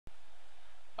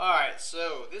Alright,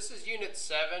 so this is Unit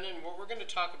 7, and what we're going to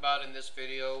talk about in this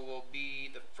video will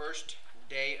be the first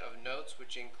day of notes,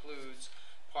 which includes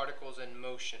particles in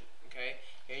motion. Okay,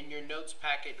 in your notes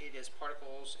packet it is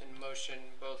particles in motion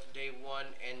both day 1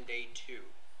 and day 2.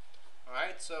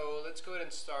 Alright, so let's go ahead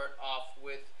and start off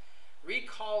with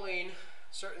recalling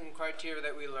certain criteria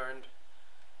that we learned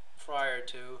prior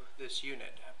to this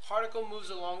unit. A particle moves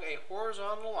along a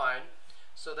horizontal line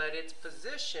so that its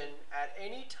position at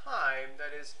any time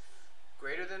that is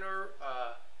greater than or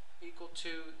equal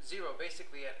to 0,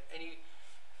 basically at any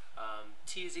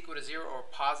t is equal to 0 or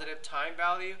positive time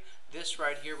value, this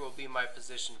right here will be my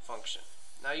position function.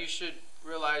 Now you should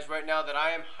realize right now that I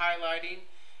am highlighting,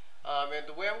 and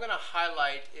the way I'm going to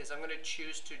highlight is I'm going to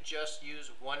choose to just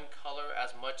use one color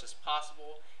as much as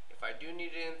possible. If I do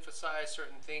need to emphasize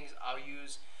certain things, I'll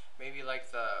use maybe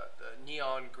like the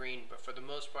neon green, but for the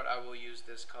most part I will use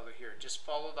this color here. Just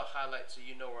follow the highlight so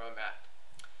you know where I'm at.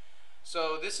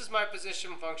 So this is my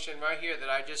position function right here that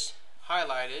I just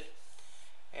highlighted,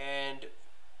 and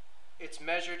it's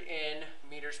measured in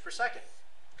meters per second.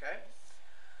 Okay,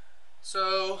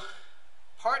 so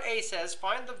part A says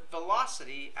find the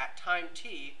velocity at time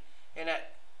t and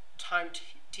at time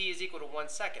t is equal to 1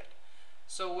 second.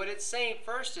 So what it's saying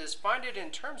first is find it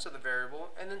in terms of the variable,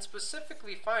 and then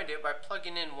specifically find it by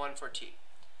plugging in 1 for t.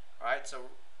 Alright, so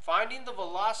finding the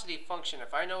velocity function,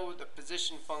 if I know the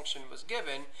position function was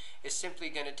given, is simply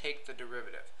going to take the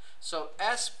derivative. So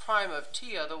s prime of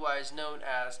t, otherwise known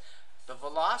as the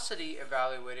velocity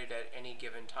evaluated at any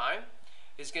given time,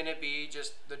 is going to be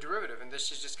just the derivative, and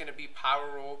this is just going to be power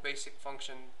rule basic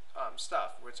function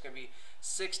stuff, where it's going to be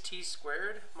 6t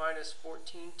squared minus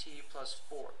 14t plus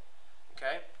 4.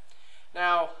 Okay,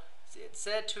 now it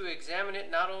said to examine it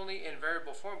not only in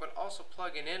variable form but also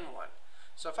plugging in 1.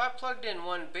 So if I plugged in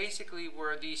 1, basically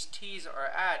where these t's are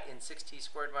at in 6t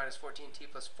squared minus 14t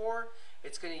plus 4,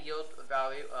 it's going to yield a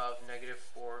value of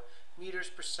 -4 meters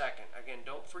per second. Again,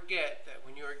 don't forget that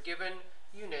when you are given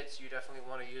units, you definitely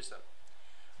want to use them.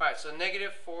 Alright, so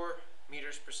 -4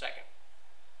 meters per second.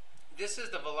 This is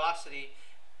the velocity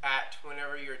at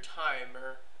whenever your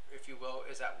timer, if you will,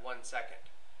 is at 1 second.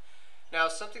 Now,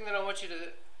 something that I want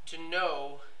you to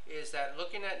know is that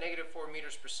looking at -4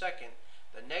 meters per second,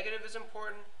 the negative is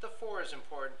important, the 4 is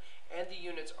important, and the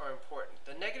units are important.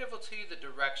 The negative will tell you the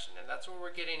direction, and that's what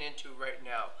we're getting into right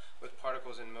now with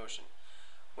particles in motion.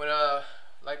 When,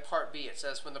 like part B, it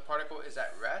says when the particle is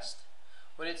at rest,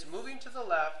 when it's moving to the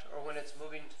left, or when it's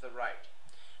moving to the right.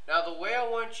 Now, the way I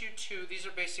want you to, these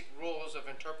are basic rules of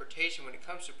interpretation when it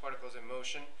comes to particles in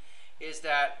motion, is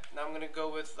that, now I'm going to go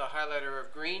with the highlighter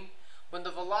of green. When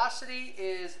the velocity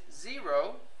is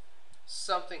 0,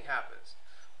 something happens.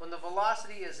 When the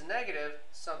velocity is negative,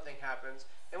 something happens.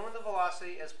 And when the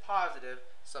velocity is positive,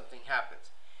 something happens.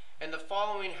 And the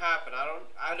following happen.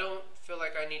 I don't feel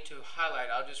like I need to highlight.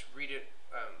 I'll just read it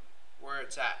where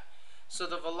it's at. So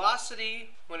the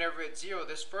velocity, whenever it's 0,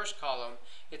 this first column,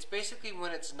 it's basically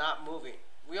when it's not moving.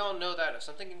 We all know that if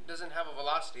something doesn't have a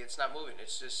velocity, it's not moving.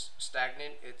 It's just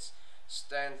stagnant. It's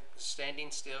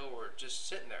standing still or just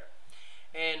sitting there.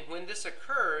 And when this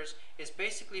occurs, it's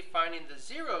basically finding the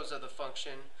zeros of the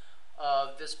function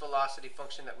of this velocity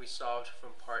function that we solved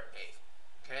from part A.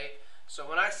 Okay, so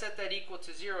when I set that equal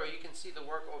to 0, you can see the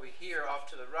work over here off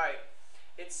to the right.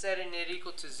 It's setting it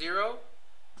equal to 0,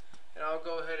 and I'll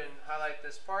go ahead and highlight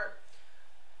this part.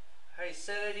 I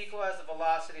set it equal as the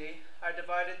velocity. I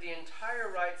divided the entire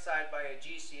right side by a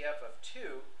GCF of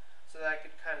 2, so that I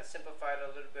could kind of simplify it a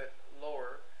little bit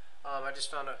lower. I just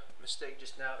found a mistake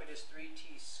just now. It is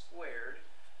 3t squared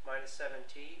minus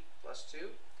 7t plus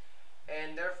 2.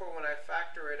 And therefore, when I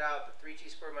factor it out, the 3t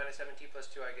squared minus 7t plus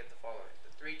 2, I get the following.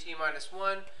 The 3t minus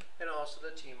 1 and also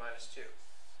the t minus 2.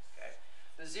 Okay.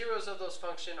 The zeros of those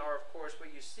functions are, of course,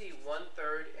 what you see,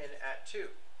 1/3 and at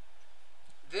 2.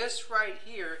 This right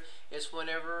here is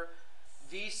whenever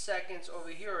these seconds over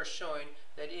here are showing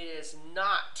that it is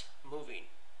not moving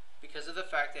because of the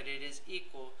fact that it is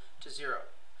equal to 0.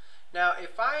 Now,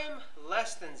 if I'm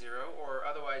less than 0, or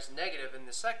otherwise negative in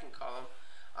the second column,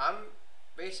 I'm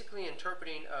basically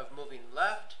interpreting of moving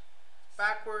left,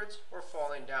 backwards, or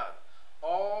falling down,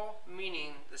 all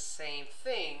meaning the same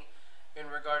thing in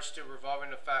regards to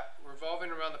revolving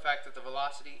around the fact that the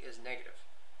velocity is negative.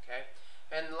 Okay,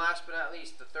 and last but not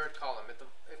least, the third column.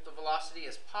 If the velocity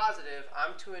is positive,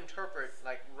 I'm to interpret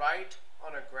like right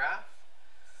on a graph,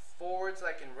 forwards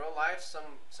like in real life,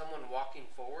 someone walking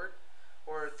forward,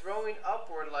 or throwing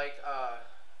upward like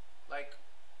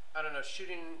I don't know,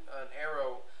 shooting an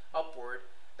arrow upward.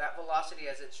 That velocity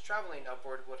as it's traveling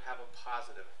upward would have a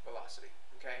positive velocity.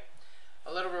 Okay,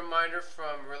 a little reminder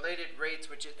from related rates,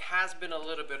 which it has been a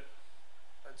little bit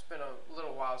it's been a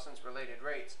little while since related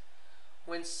rates.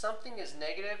 When something is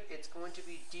negative, it's going to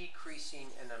be decreasing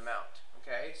in amount.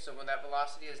 Okay, so when that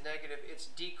velocity is negative, it's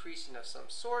decreasing of some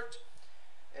sort,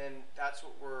 and that's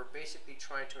what we're basically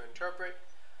trying to interpret.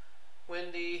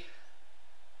 When the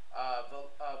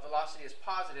velocity is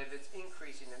positive, it's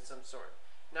increasing in some sort.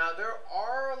 Now, there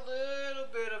are a little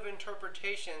bit of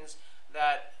interpretations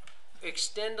that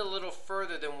extend a little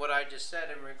further than what I just said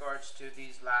in regards to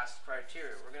these last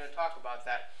criteria. We're going to talk about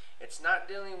that. It's not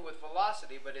dealing with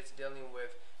velocity, but it's dealing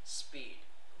with speed.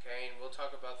 Okay, and we'll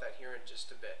talk about that here in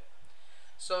just a bit.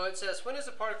 So it says, when is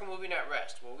the particle moving at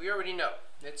rest? Well, we already know.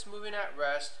 It's moving at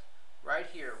rest right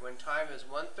here when time is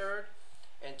 1/3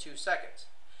 and 2 seconds.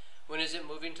 When is it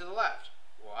moving to the left?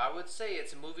 Well, I would say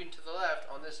it's moving to the left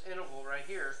on this interval right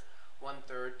here,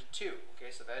 1/3 to 2. Okay,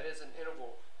 so that is an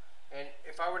interval. And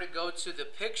if I were to go to the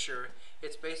picture,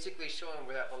 it's basically showing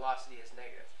where that velocity is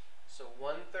negative. So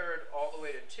 1/3 all the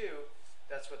way to 2,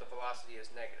 that's where the velocity is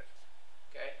negative.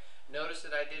 Okay, notice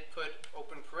that I did put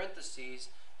open parentheses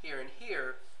here and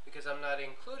here because I'm not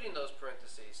including those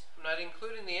parentheses. I'm not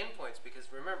including the endpoints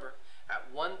because remember,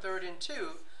 at 1/3 and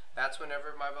 2, that's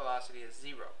whenever my velocity is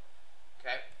 0.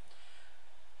 Okay?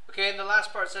 Okay, and the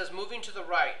last part says moving to the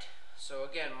right. So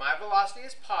again, my velocity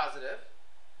is positive.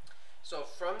 So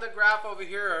from the graph over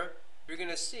here, you're going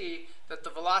to see that the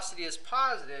velocity is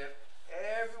positive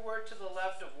everywhere to the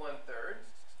left of 1/3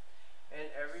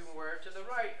 and everywhere to the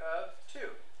right of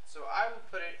 2. So I will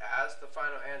put it as the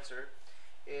final answer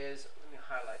is, let me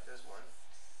highlight this one,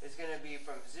 is going to be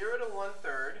from 0 to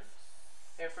 1/3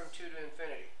 and from 2 to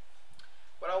infinity.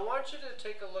 What I want you to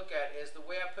take a look at is the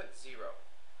way I put 0.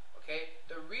 Okay,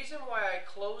 the reason why I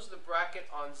closed the bracket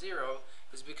on 0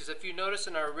 is because if you notice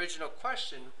in our original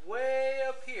question, way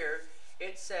up here,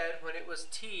 it said when it was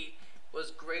t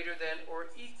was greater than or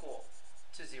equal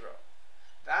to 0.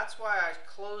 That's why I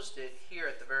closed it here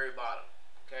at the very bottom.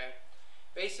 Okay,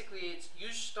 basically it's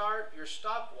you start your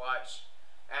stopwatch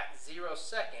at 0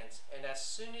 seconds, and as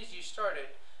soon as you start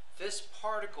it, this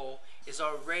particle is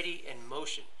already in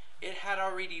motion. It had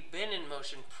already been in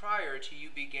motion prior to you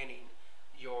beginning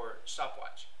your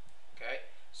stopwatch. Okay,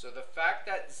 so the fact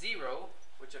that 0,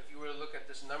 which if you were to look at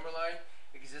this number line,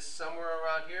 exists somewhere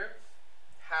around here,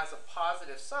 has a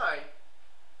positive sign,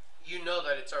 you know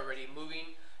that it's already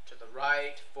moving to the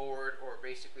right, forward, or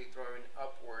basically throwing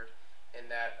upward in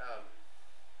that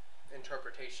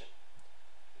interpretation.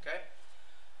 Okay,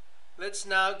 let's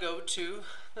now go to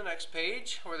the next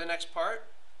page, or the next part,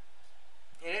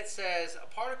 and it says a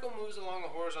particle moves along a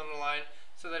horizontal line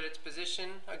so that its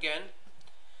position, again,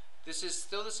 this is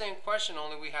still the same question,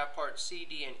 only we have parts C,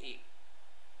 D, and E.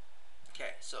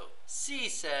 Okay, so C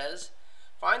says,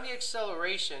 find the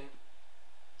acceleration,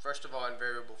 first of all in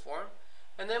variable form,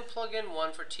 and then plug in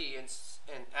 1 for t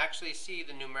and actually see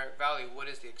the numeric value. What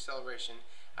is the acceleration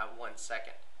at 1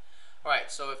 second?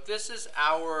 Alright, so if this is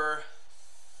our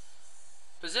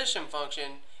position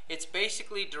function, it's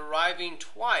basically deriving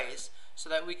twice so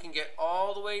that we can get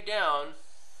all the way down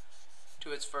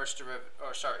to its first derivative,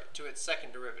 or sorry, to its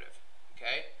second derivative.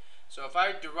 Okay, so if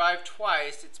I derive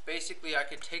twice, it's basically I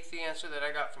could take the answer that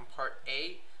I got from part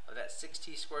A of that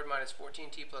 6t squared minus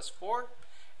 14t plus 4,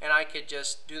 and I could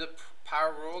just do the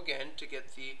power rule again to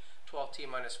get the 12t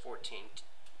minus 14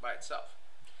 by itself.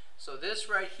 So this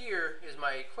right here is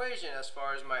my equation as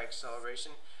far as my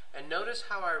acceleration, and notice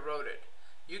how I wrote it.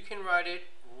 You can write it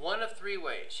one of 3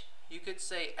 ways. You could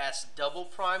say s double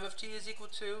prime of t is equal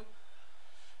to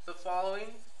the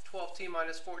following, 12t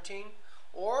minus 14,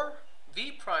 or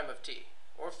v prime of t,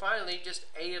 or finally just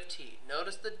a of t.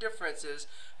 Notice the differences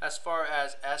as far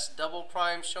as s double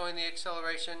prime showing the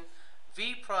acceleration,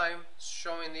 v prime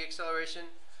showing the acceleration,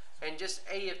 and just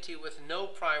a of t with no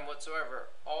prime whatsoever,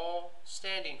 all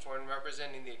standing for and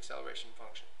representing the acceleration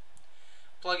function.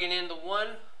 Plugging in the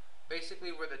 1,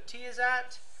 basically where the t is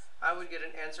at, I would get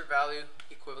an answer value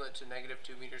equivalent to negative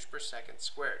 2 meters per second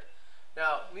squared.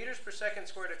 Now, meters per second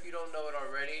squared, if you don't know it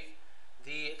already,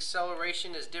 the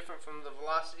acceleration is different from the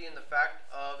velocity in the fact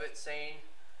of it saying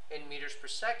in meters per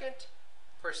second.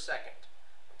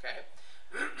 Okay?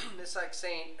 It's like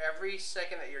saying every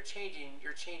second that you're changing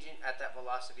at that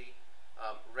velocity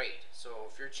rate. So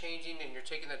if you're changing and you're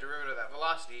taking the derivative of that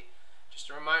velocity, just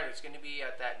a reminder, it's going to be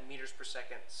at that meters per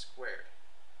second squared.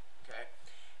 Okay?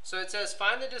 So it says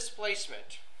find the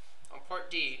displacement on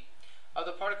part D of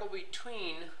the particle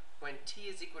between when t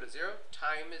is equal to 0,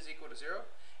 time is equal to 0,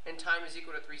 and time is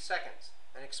equal to 3 seconds,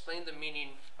 and explain the meaning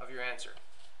of your answer.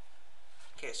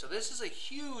 Okay, so this is a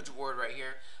huge word right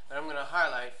here that I'm going to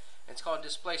highlight, and it's called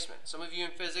displacement. Some of you in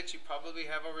physics, you probably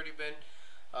have already been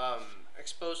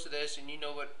exposed to this and you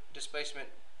know what displacement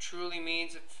truly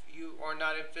means. If you are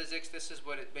not in physics, this is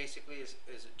what it basically is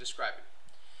describing.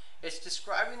 It's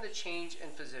describing the change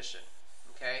in position.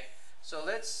 Okay, so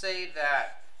let's say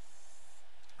that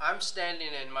I'm standing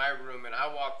in my room and I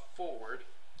walk forward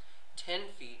 10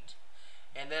 feet,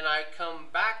 and then I come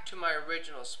back to my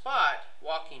original spot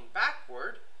walking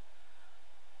backward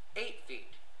 8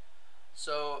 feet.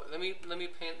 So let me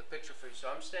paint the picture for you. So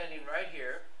I'm standing right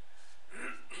here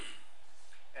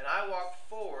and I walk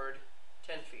forward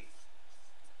 10 feet.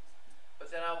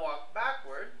 But then I walk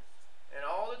backward, and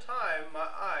all the time my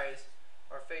eyes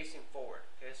are facing forward.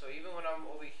 Okay, so even when I'm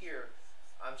over here,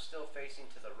 I'm still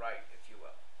facing to the right, if you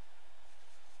will.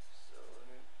 So let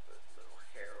me put a little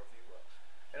hair, if you will.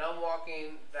 And I'm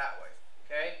walking that way.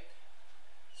 Okay?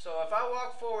 So if I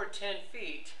walk forward 10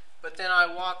 feet, but then I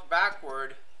walk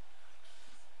backward,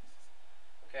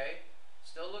 okay,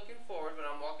 still looking forward, but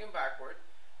I'm walking backward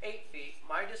 8 feet,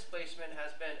 my displacement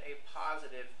has been a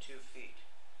positive 2 feet.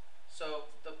 So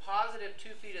the positive 2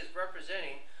 feet is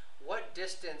representing what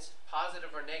distance,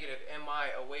 positive or negative, am I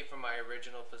away from my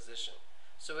original position.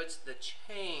 So it's the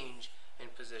change in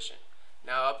position.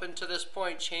 Now up until this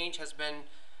point, change has been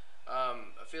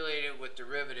affiliated with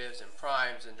derivatives and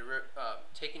primes and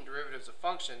taking derivatives of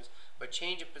functions, but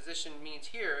change in position means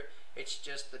here it's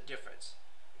just the difference.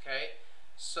 Okay,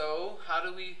 so how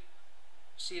do we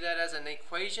see that as an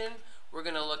equation? We're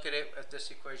going to look at it as this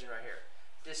equation right here.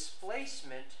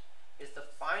 Displacement is the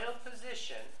final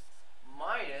position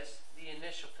minus the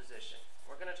initial position.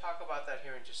 We're going to talk about that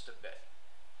here in just a bit.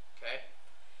 Okay?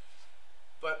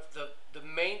 But the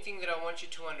main thing that I want you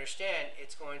to understand,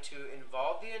 it's going to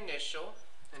involve the initial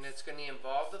and it's going to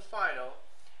involve the final,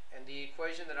 and the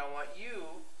equation that I want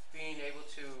you being able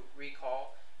to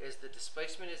recall is the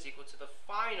displacement is equal to the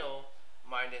final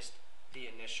minus the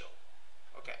initial.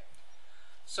 Okay.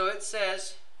 So it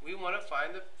says we want to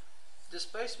find the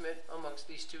displacement amongst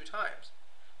these two times.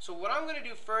 So what I'm going to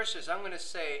do first is I'm going to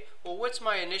say, well, what's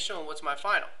my initial and what's my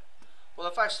final? Well,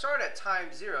 if I start at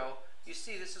time 0, you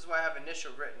see this is why I have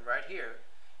initial written right here.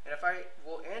 And if I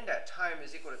will end at time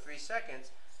is equal to 3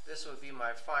 seconds, this would be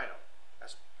my final,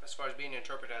 as far as being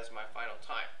interpreted as my final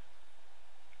time.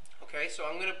 Okay, so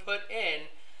I'm going to put in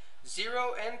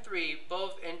 0 and 3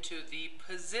 both into the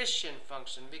position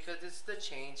function because it's the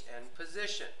change in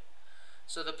position.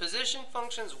 So the position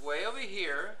function's way over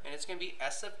here, and it's going to be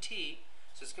s of t.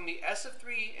 So it's going to be s of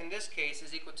 3 in this case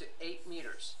is equal to 8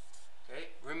 meters. Okay?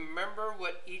 Remember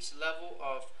what each level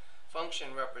of function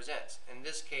represents. In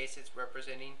this case, it's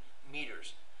representing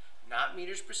meters. Not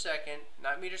meters per second,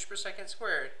 not meters per second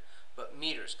squared, but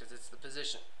meters because it's the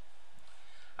position.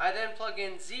 I then plug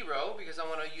in 0 because I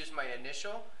want to use my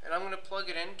initial, and I'm going to plug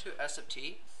it into s of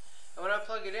t. And when I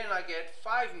plug it in, I get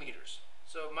 5 meters.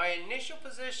 So my initial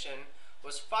position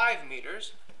was 5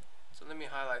 meters. So let me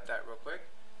highlight that real quick.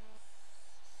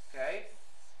 Okay.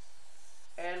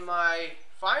 And my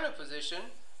final position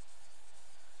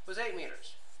was 8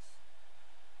 meters.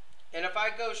 And if I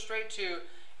go straight to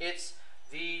it's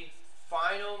the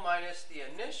final minus the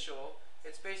initial,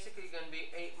 it's basically going to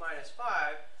be 8 minus 5.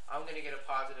 I'm going to get a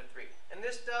positive 3. And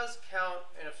this does count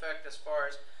in effect as far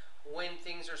as when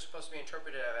things are supposed to be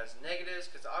interpreted as negatives,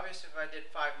 because obviously if I did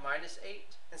 5 minus 8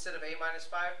 instead of 8 minus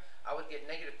 5, I would get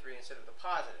negative 3 instead of the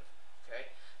positive.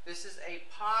 Okay? This is a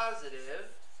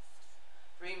positive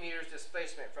 3 meters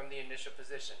displacement from the initial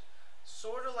position.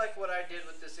 Sort of like what I did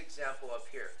with this example up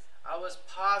here. I was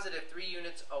positive 3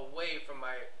 units away from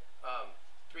my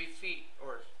 3 feet,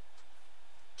 or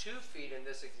 2 feet in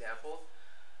this example,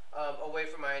 away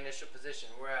from my initial position,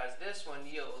 whereas this one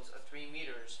yields a 3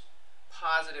 meters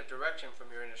positive direction from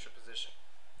your initial position.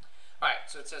 Alright,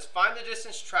 so it says find the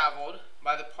distance traveled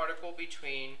by the particle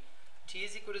between t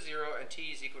is equal to 0 and t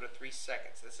is equal to 3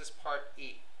 seconds. This is part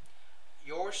E.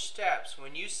 Your steps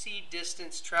when you see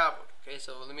distance traveled. Okay,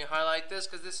 so let me highlight this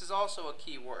because this is also a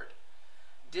key word.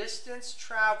 Distance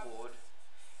traveled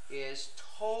is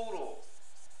total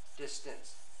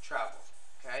distance traveled.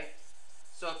 Okay,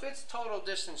 so if it's total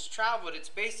distance traveled, it's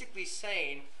basically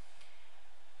saying,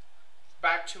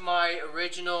 back to my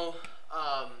original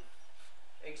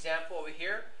example over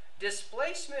here,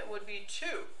 displacement would be 2,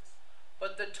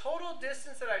 but the total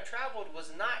distance that I traveled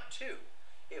was not 2.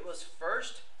 It was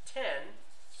first 10,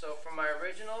 so from my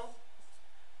original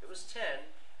it was 10,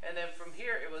 and then from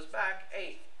here it was back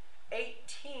 8.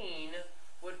 18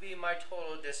 would be my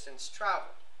total distance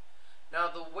traveled. Now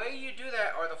the way you do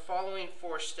that are the following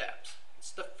 4 steps.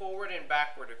 It's the forward and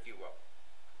backward, if you will.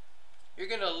 You're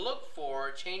going to look for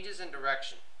changes in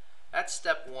direction. That's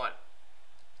step 1.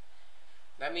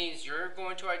 That means you're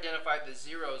going to identify the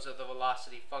zeros of the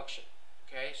velocity function.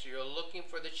 Okay, so you're looking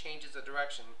for the changes of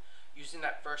direction. Using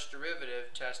that first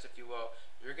derivative test, if you will,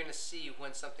 you're going to see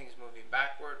when something is moving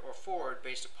backward or forward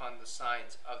based upon the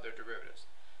signs of their derivatives.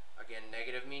 Again,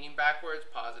 negative meaning backwards,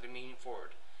 positive meaning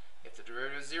forward. If the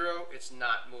derivative is 0, it's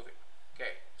not moving.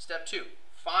 Okay, step 2.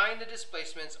 Find the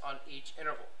displacements on each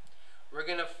interval. We're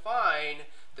going to find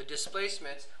the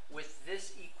displacements with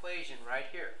this equation right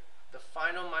here. The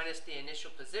final minus the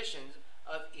initial positions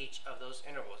of each of those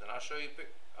intervals. And I'll show you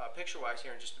picture-wise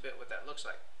here in just a bit what that looks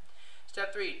like.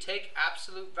 Step 3, take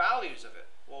absolute values of it.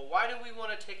 Well, why do we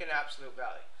want to take an absolute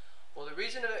value? Well, the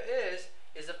reason of it is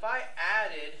if I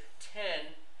added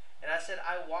 10 and I said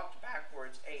I walked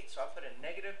backwards 8, so I put a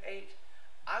negative 8,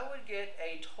 I would get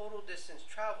a total distance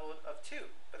traveled of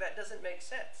 2, but that doesn't make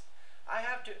sense. I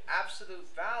have to absolute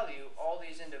value all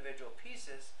these individual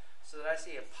pieces so that I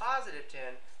see a positive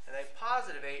 10 and a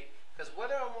positive 8, because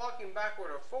whether I'm walking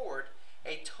backward or forward,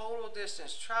 a total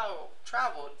distance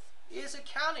traveled is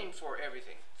accounting for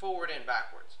everything, forward and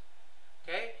backwards.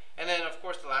 Okay, and then of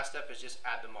course the last step is just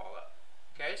add them all up.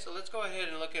 Okay, so let's go ahead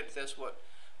and look at this, what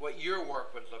your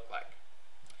work would look like.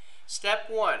 Step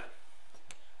 1,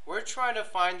 we're trying to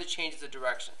find the changes of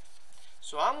direction.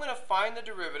 So I'm going to find the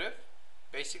derivative,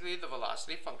 basically the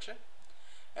velocity function,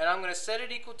 and I'm going to set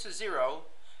it equal to 0,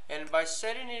 and by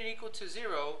setting it equal to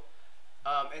 0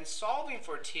 and solving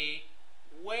for t,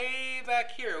 way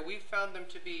back here we found them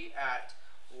to be at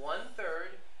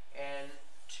 1/3 and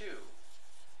 2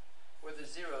 were the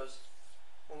zeros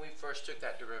when we first took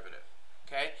that derivative.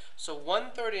 Okay, so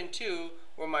 1/3 and 2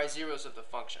 were my zeros of the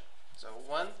function. So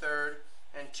 1/3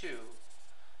 and 2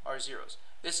 are zeros.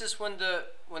 This is when the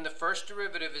first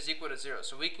derivative is equal to 0.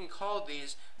 So we can call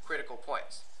these critical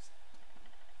points.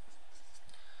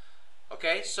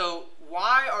 Okay, so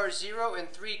why are 0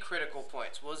 and 3 critical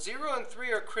points? Well, 0 and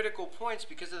 3 are critical points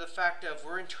because of the fact of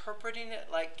we're interpreting it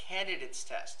like candidates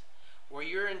test, where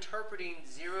you're interpreting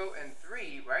 0 and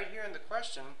 3 right here in the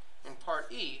question in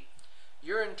part E.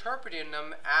 You're interpreting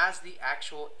them as the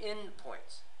actual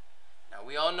endpoints. Now,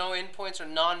 we all know endpoints are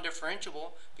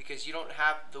non-differentiable because you don't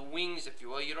have the wings, if you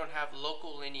will. You don't have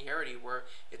local linearity where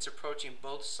it's approaching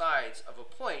both sides of a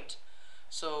point.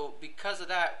 So because of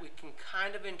that, we can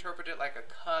kind of interpret it like a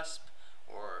cusp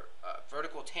or a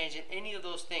vertical tangent, any of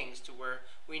those things, to where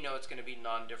we know it's going to be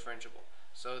non-differentiable.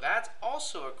 So that's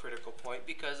also a critical point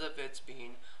because of its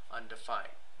being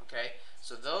undefined. Okay,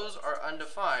 so those are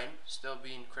undefined, still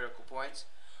being critical points,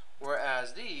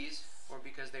 whereas these were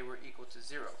because they were equal to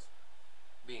 0,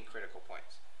 being critical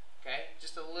points. Okay,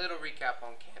 just a little recap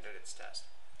on candidates test.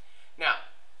 Now,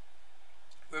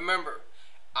 remember,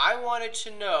 I wanted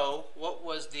to know what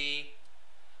was the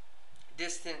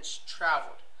distance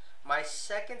traveled. My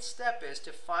second step is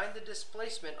to find the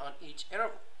displacement on each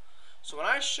interval. So when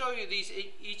I show you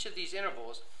each of these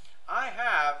intervals, I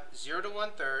have 0 to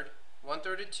 1/3,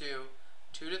 1/3 to 2,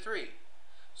 2 to 3.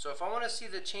 So if I want to see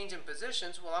the change in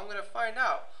positions, well, I'm going to find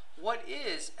out what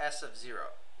is S of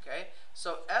 0. Okay,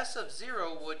 so S of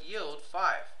 0 would yield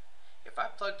 5. If I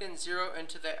plugged in 0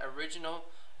 into the original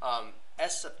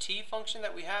S sub t function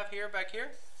that we have here back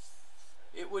here,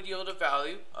 it would yield a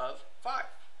value of 5.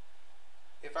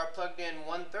 If I plugged in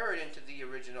 1/3 into the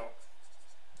original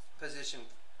position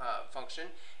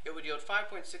function, it would yield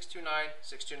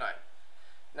 5.629629.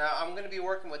 Now I'm going to be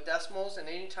working with decimals, and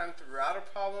anytime throughout a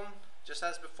problem, just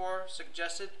as before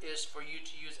suggested, is for you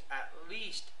to use at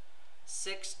least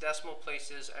 6 decimal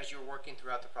places as you're working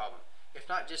throughout the problem. If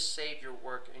not, just save your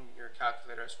work in your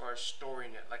calculator as far as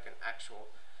storing it like an actual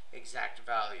exact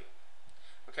value.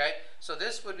 Okay, so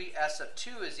this would be S of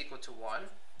 2 is equal to 1,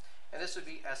 and this would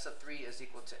be S of 3 is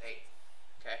equal to 8.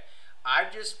 Okay,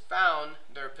 I've just found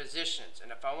their positions,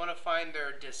 and if I want to find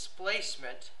their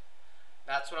displacement,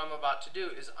 that's what I'm about to do.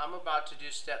 Is I'm about to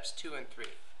do steps 2 and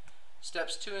 3.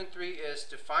 Steps 2 and 3 is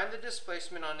to find the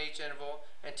displacement on each interval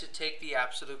and to take the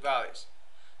absolute values.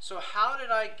 So how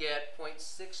did I get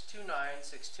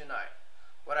 0.629629?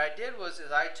 What I did was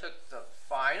I took the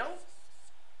final,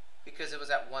 because it was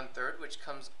at 1/3, which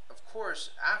comes of course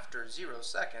after 0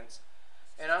 seconds,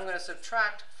 and I'm going to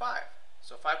subtract 5.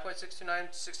 So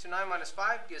 5.62969 minus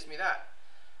 5 gives me that.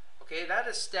 Okay, that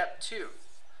is step 2.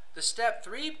 The step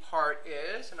 3 part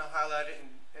is, and I'll highlight it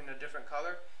in a different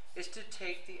color, is to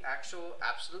take the actual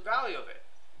absolute value of it.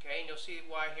 Okay, and you'll see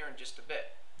why here in just a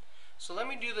bit. So let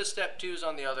me do the step 2s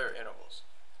on the other intervals.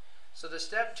 So the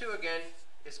step 2 again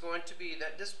is going to be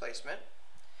that displacement,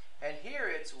 and here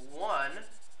it's 1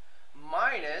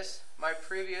 minus my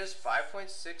previous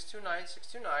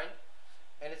 5.62969,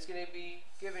 and it's going to be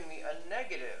giving me a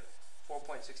negative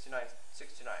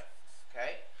 4.62969.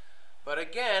 Okay, but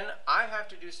again I have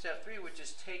to do step 3, which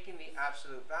is taking the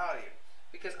absolute value.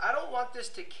 because I don't want this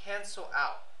to cancel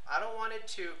out. I don't want it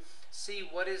to see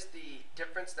what is the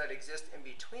difference that exists in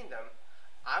between them.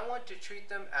 I want to treat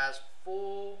them as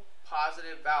full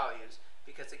positive values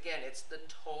because, again, it's the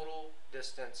total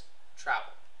distance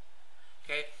traveled.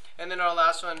 Okay, and then our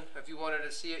last one, if you wanted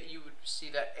to see it, you would see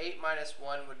that 8 minus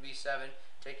 1 would be 7,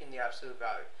 taking the absolute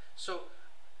value. So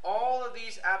all of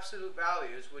these absolute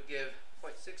values would give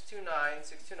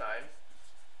 0.629629,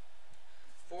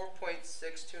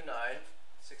 4.629,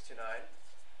 629,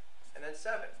 and then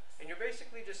 7. And you're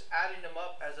basically just adding them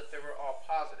up as if they were all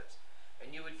positives.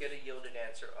 And you would get a yielded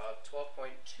answer of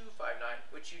 12.259,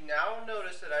 which you now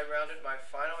notice that I rounded my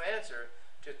final answer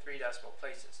to 3 decimal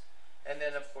places. And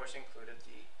then, of course, included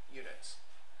the units.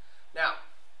 Now,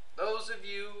 those of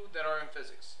you that are in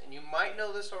physics, and you might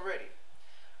know this already,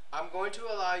 I'm going to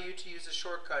allow you to use a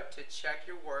shortcut to check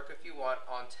your work if you want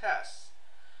on tests.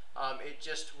 It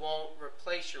just won't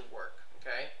replace your work,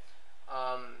 okay?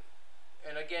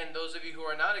 And again, those of you who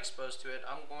are not exposed to it,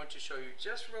 I'm going to show you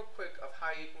just real quick of how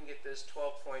you can get this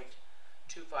 12.259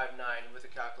 with a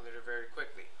calculator very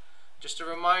quickly. Just a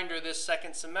reminder, this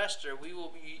second semester, we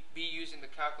will be using the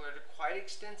calculator quite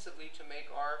extensively to make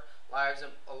our lives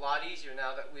a lot easier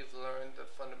now that we've learned the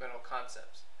fundamental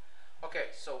concepts.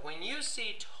 Okay, so when you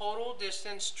see total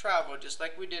distance traveled, just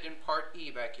like we did in part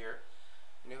E back here,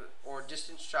 or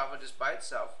distance traveled just by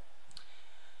itself,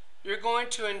 you're going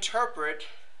to interpret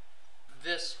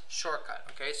this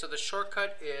shortcut. Okay, so the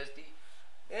shortcut is the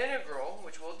integral,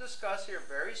 which we'll discuss here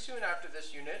very soon after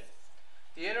this unit,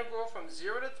 the integral from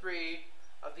 0 to 3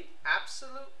 of the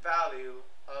absolute value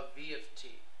of v of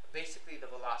t, basically the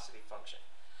velocity function.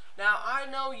 Now, I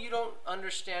know you don't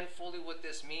understand fully what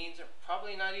this means, or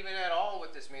probably not even at all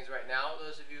what this means right now,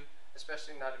 those of you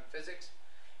especially not in physics.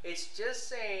 It's just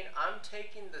saying I'm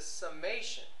taking the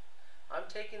summation, I'm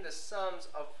taking the sums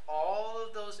of all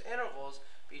of those intervals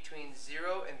between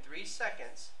 0 and 3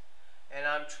 seconds, and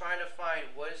I'm trying to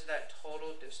find what is that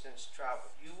total distance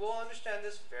traveled. You will understand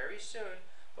this very soon,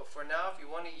 but for now, if you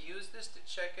want to use this to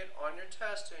check it on your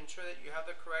test to ensure that you have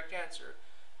the correct answer,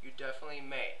 you definitely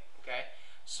may, okay?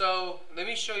 So let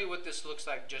me show you what this looks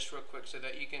like just real quick so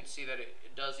that you can see that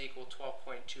it does equal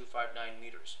 12.259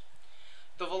 meters.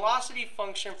 The velocity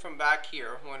function from back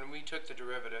here, when we took the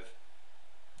derivative,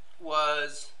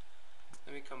 was,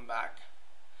 let me come back,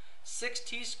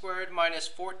 6t squared minus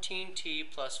 14t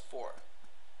plus 4.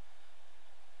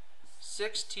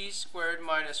 6t squared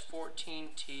minus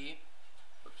 14t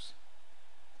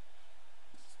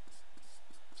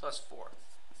plus 4.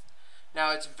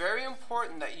 Now, it's very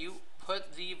important that you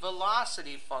put the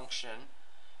velocity function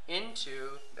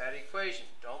into that equation.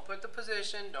 Don't put the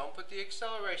position, don't put the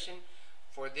acceleration.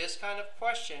 For this kind of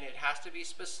question, it has to be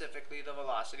specifically the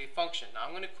velocity function. Now,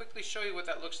 I'm going to quickly show you what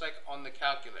that looks like on the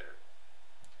calculator.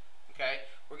 Okay,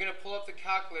 we're going to pull up the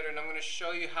calculator and I'm going to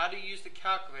show you how to use the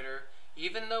calculator,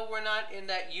 even though we're not in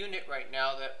that unit right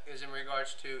now that is in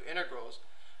regards to integrals,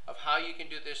 of how you can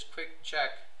do this quick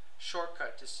check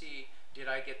shortcut to see did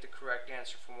I get the correct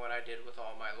answer from what I did with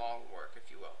all my long work, if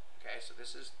you will. Okay, so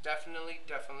this is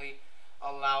definitely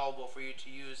allowable for you to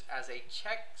use as a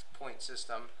checkpoint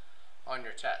system on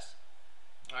your test.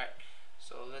 Alright,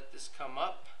 so let this come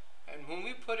up. And when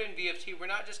we put in v of t, we're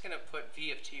not just going to put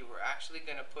v of t, we're actually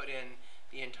going to put in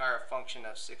the entire function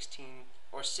of 16,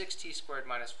 or 6t squared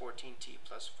minus 14t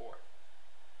plus 4.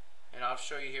 And I'll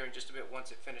show you here in just a bit,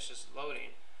 once it finishes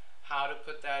loading, how to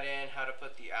put that in, how to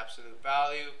put the absolute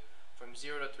value from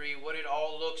 0 to 3, what it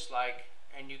all looks like.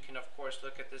 And you can, of course,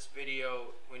 look at this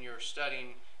video when you're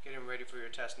studying, getting ready for your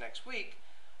test next week,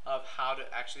 of how to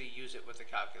actually use it with the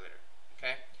calculator.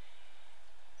 Okay?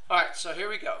 Alright, so here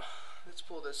we go. Let's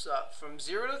pull this up. From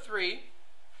 0 to 3,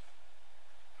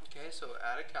 okay, so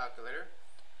add a calculator,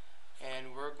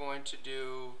 and we're going to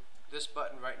do this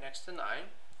button right next to 9,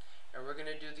 and we're going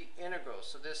to do the integral.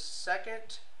 So this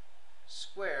second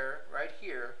square right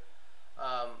here,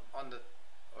 on the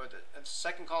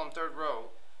second column, third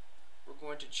row, we're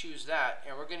going to choose that,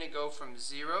 and we're going to go from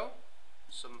 0,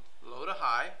 so low to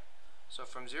high, so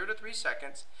from 0 to 3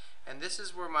 seconds, and this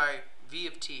is where my v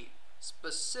of t,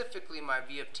 specifically my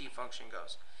v of t function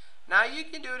goes. Now you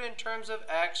can do it in terms of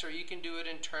x, or you can do it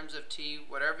in terms of t,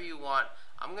 whatever you want.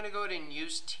 I'm going to go ahead and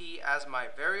use t as my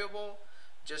variable,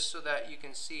 just so that you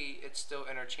can see it's still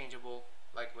interchangeable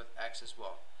like with x as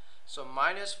well. So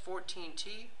minus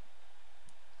 14t,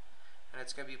 and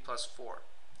it's going to be plus 4.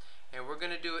 And we're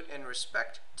going to do it in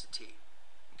respect to t.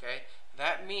 Okay?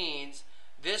 That means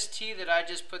this t that I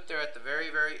just put there at the very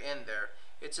end there,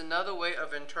 it's another way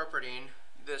of interpreting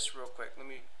this real quick. Let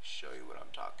me show you what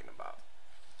I'm talking about.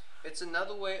 It's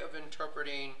another way of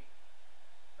interpreting,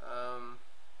 let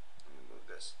me move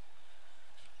this.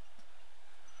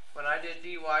 When I did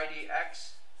dy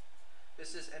dx,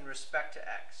 this is in respect to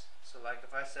x. So like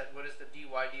if I said, what is the dy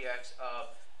dx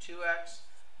of 2x,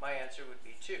 my answer would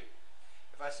be 2.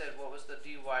 If I said, what was the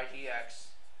dy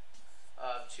dx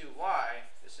of 2y,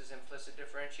 this is implicit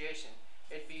differentiation,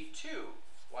 it'd be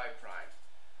 2y prime,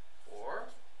 or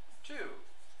 2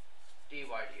 dy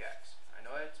dx. I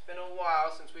know it's been a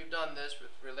while since we've done this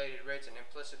with related rates and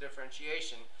implicit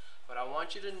differentiation, but I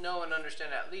want you to know and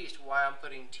understand at least why I'm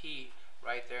putting t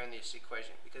right there in this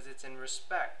equation, because it's in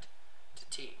respect to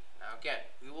t. Now again,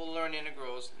 we will learn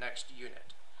integrals next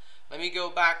unit. Let me go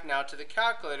back now to the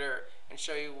calculator and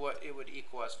show you what it would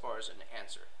equal as far as an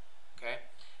answer. Okay,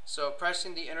 so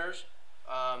pressing the enter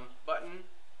button,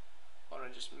 I want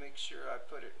to just make sure I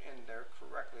put it in there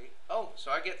correctly. Oh,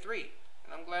 so I get 3,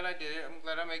 and I'm glad I did it. I'm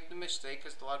glad I make the mistake,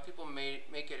 because a lot of people make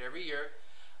it every year.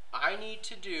 I need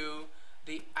to do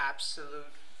the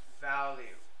absolute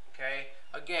value. Okay,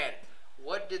 again,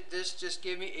 what did this just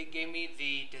give me? It gave me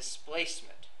the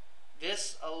displacement.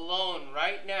 This alone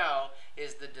right now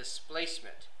is the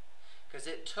displacement, because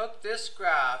it took this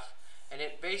graph and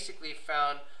it basically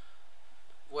found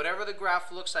whatever the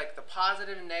graph looks like, the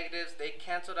positive and negatives, they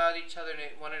canceled out each other, and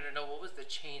it wanted to know what was the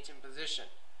change in position.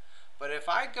 But if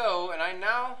I go and I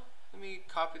now, let me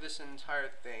copy this entire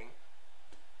thing.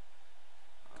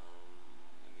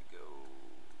 Let me go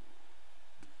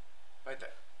right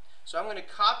there. So I'm going to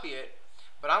copy it,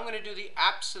 but I'm going to do the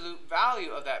absolute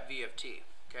value of that v of t.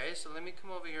 Okay, so let me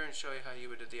come over here and show you how you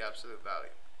would do the absolute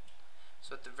value.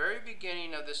 So at the very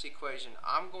beginning of this equation,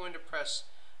 I'm going to press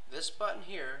this button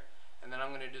here, and then I'm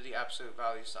going to do the absolute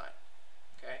value sign.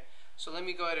 Okay, so let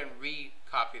me go ahead and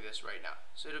re-copy this right now.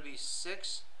 So it'll be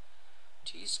 6t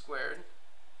squared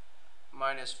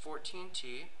minus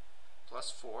 14t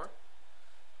plus 4.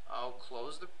 I'll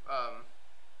close the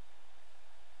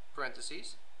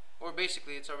parentheses, or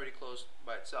basically it's already closed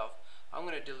by itself. I'm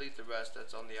going to delete the rest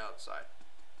that's on the outside,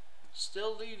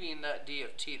 still leaving that d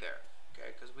of t there,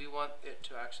 okay, because we want it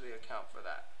to actually account for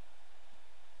that.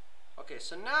 Okay,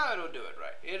 so now it'll do it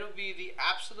right. It'll be the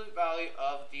absolute value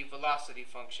of the velocity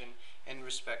function in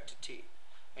respect to t,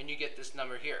 and you get this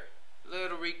number here.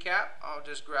 Little recap, I'll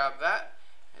just grab that,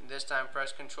 and this time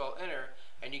press Control Enter,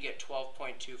 and you get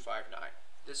 12.259.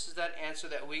 This is that answer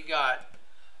that we got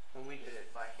when we did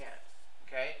it by hand.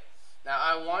 Okay, now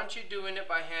I want you doing it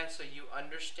by hand so you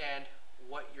understand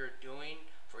what you're doing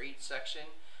for each section,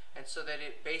 and so that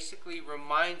it basically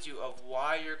reminds you of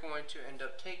why you're going to end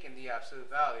up taking the absolute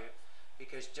value.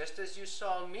 Because just as you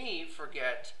saw me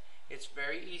forget, it's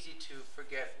very easy to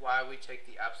forget why we take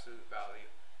the absolute value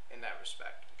in that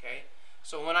respect. Okay,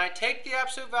 so when I take the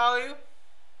absolute value,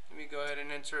 let me go ahead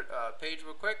and insert a page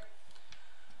real quick.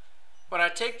 When I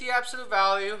take the absolute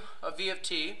value of v of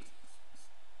t,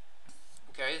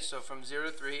 okay, so from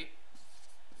 0 to 3,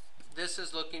 this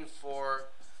is looking for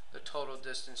the total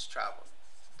distance traveled.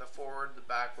 The forward, the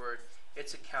backward,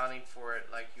 it's accounting for it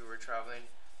like you were traveling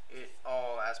it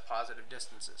all as positive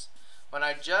distances. When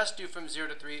I just do from 0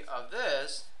 to 3 of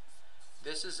this,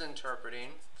 this is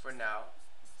interpreting for now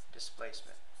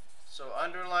displacement. So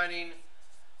underlining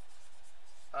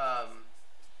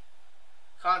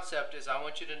concept is I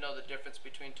want you to know the difference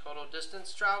between total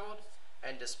distance traveled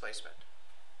and displacement.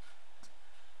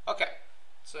 Okay,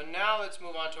 so now let's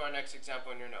move on to our next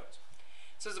example in your notes.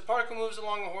 It says the particle moves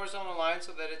along a horizontal line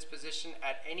so that its position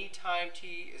at any time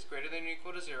t is greater than or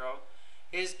equal to 0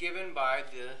 is given by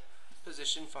the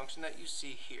position function that you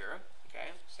see here. Okay,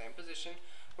 same position,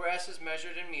 where s is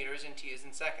measured in meters and t is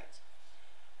in seconds.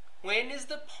 When is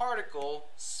the particle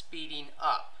speeding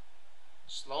up?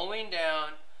 Slowing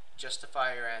down,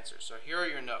 justify your answer. So here are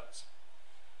your notes.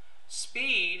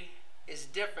 Speed is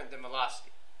different than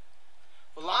velocity.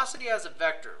 Velocity has a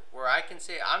vector where I can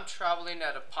say I'm traveling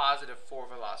at a positive 4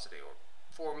 velocity, or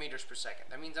 4 meters per second.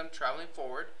 That means I'm traveling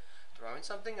forward, throwing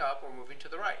something up, or moving to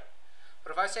the right.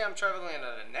 But if I say I'm traveling at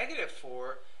a negative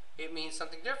 4, it means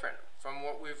something different from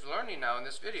what we're learning now in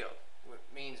this video.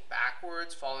 It means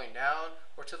backwards, falling down,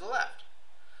 or to the left.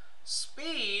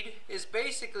 Speed is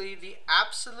basically the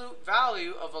absolute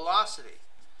value of velocity.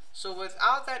 So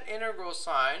without that integral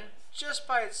sign, just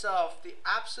by itself, the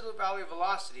absolute value of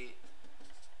velocity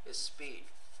is speed.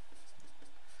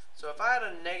 So if I had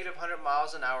a negative 100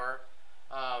 miles an hour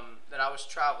that I was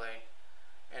traveling,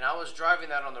 and I was driving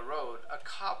that on the road, a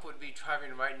cop would be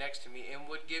driving right next to me and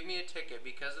would give me a ticket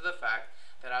because of the fact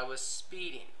that I was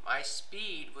speeding. My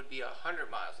speed would be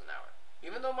 100 miles an hour.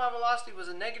 Even though my velocity was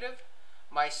a negative,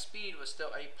 my speed was still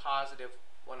a positive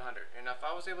 100. And if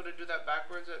I was able to do that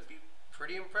backwards, that'd be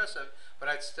pretty impressive, but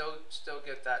I'd still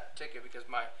get that ticket because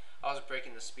I was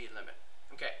breaking the speed limit.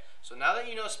 Okay, So now that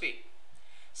you know speed,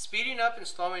 speeding up and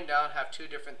slowing down have two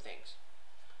different things.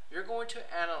 You're going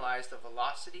to analyze the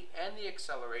velocity and the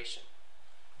acceleration.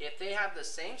 If they have the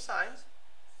same signs,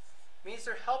 it means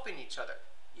they're helping each other,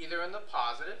 either in the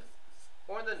positive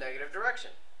or in the negative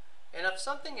direction. And if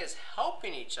something is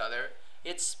helping each other,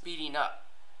 it's speeding up.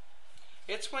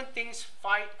 It's when things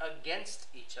fight against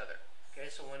each other. Okay,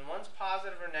 so when one's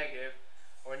positive or negative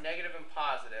and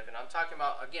positive, and I'm talking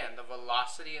about, again, the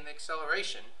velocity and the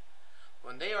acceleration,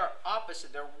 when they are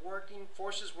opposite, they're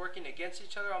forces working against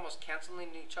each other, almost canceling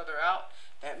each other out,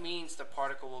 that means the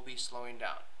particle will be slowing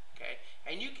down. Okay,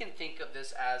 and you can think of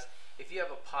this as if you have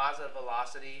a positive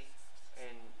velocity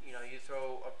and you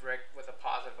throw a brick with a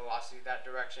positive velocity that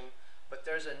direction, but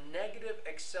there's a negative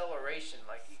acceleration,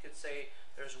 like you could say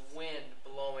there's wind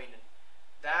blowing,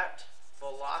 that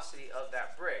velocity of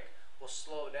that brick will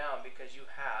slow down because you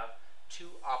have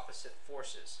two opposite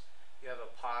forces. You have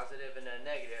a positive and a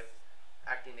negative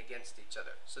acting against each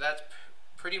other. So that's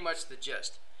pretty much the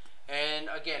gist. And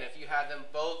again, if you had them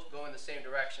both go in the same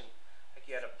direction, like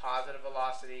you had a positive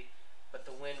velocity, but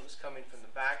the wind was coming from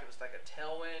the back, it was like a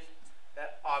tailwind,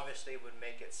 that obviously would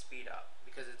make it speed up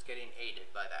because it's getting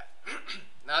aided by that.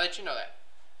 Now that you know that,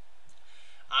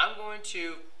 I'm going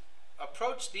to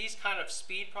approach these kind of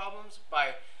speed problems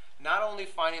by not only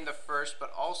finding the first,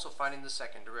 but also finding the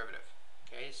second derivative.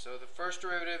 Okay, so the first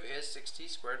derivative is 6t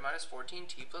squared minus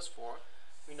 14t plus 4.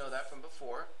 We know that from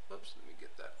before. Whoops, let me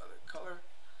get that other color.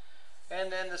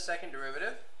 And then the second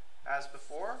derivative, as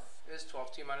before, is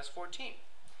 12t minus 14.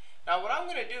 Now what I'm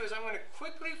going to do is I'm going to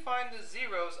quickly find the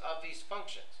zeros of these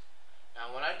functions. Now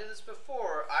when I did this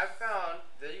before, I found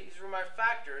these were my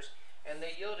factors, and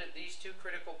they yielded these two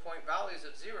critical point values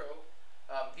of 0.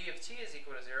 V of t is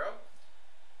equal to 0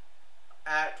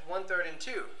 at 1/3 and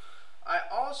 2. I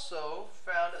also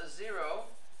found a 0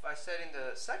 by setting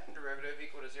the second derivative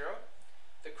equal to 0.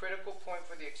 The critical point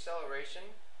for the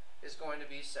acceleration is going to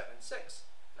be 7/6.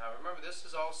 Now remember, this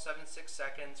is all 7/6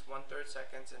 seconds, 1/3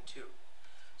 seconds, and 2.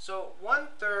 So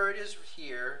 1/3 is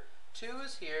here, 2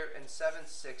 is here, and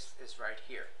 7/6 is right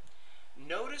here.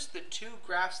 Notice the two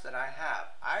graphs that I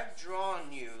have. I've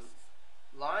drawn you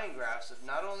line graphs of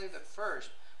not only the first,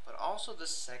 but also the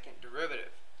second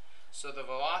derivative. So the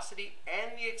velocity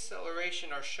and the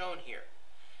acceleration are shown here.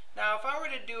 Now if I were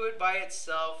to do it by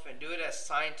itself and do it as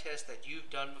scientists that you've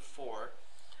done before,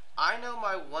 I know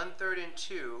my 1/3 and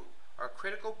 2 are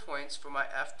critical points for my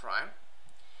f prime,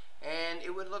 and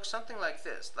it would look something like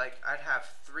this. Like I'd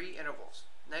have three intervals,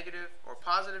 negative or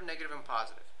positive, negative, and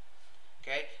positive.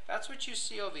 Okay, that's what you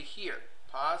see over here,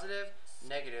 positive,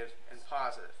 negative, and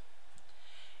positive.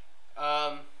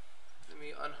 Let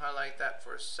me unhighlight that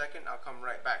for a second. I'll come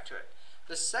right back to it.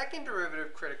 The second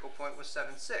derivative critical point was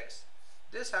 7/6.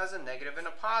 This has a negative and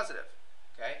a positive.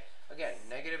 Okay, again,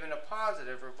 negative and a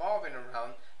positive revolving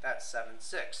around that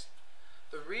 7/6.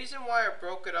 The reason why I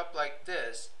broke it up like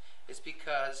this is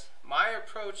because my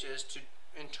approach is to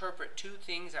interpret two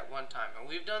things at one time, and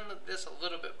we've done this a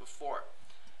little bit before.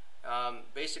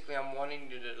 Basically, I'm wanting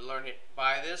you to learn it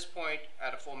by this point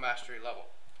at a full mastery level.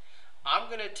 I'm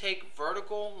going to take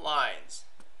vertical lines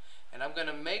and I'm going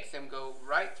to make them go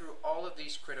right through all of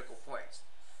these critical points.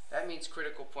 That means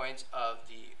critical points of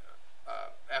the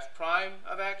f prime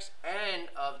of x and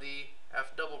of the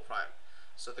f double prime.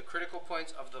 So the critical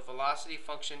points of the velocity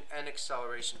function and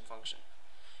acceleration function.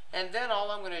 And then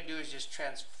all I'm going to do is just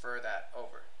transfer that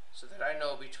over so that I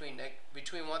know between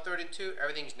 1/3 and 2,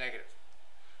 everything's negative.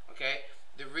 Okay,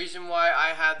 the reason why I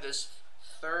have this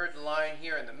third line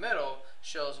here in the middle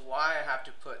shows why I have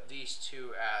to put these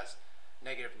two as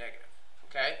negative, negative.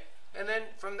 Okay, and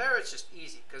then from there it's just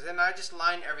easy because then I just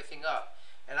line everything up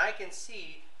and I can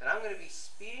see that I'm going to be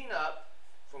speeding up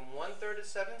from 1/3 to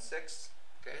 7/6.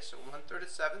 Okay, so 1/3 to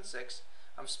 7/6.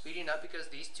 I'm speeding up because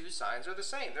these two signs are the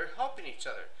same. They're helping each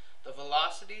other. The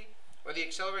velocity or the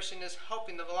acceleration is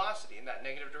helping the velocity in that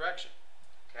negative direction.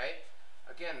 Okay,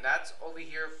 again, that's over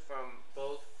here from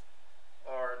both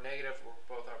are negative or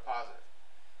both are positive.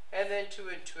 And then 2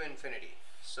 to infinity.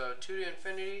 So 2 to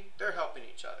infinity, they're helping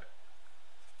each other.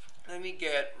 Let me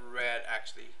get red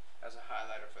actually as a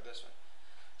highlighter for this one.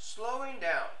 Slowing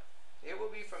down, it will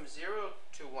be from 0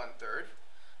 to 1/3.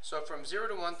 So from 0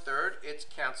 to 1/3, it's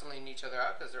canceling each other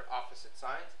out because they're opposite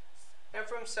signs. And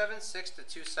from 7/6 to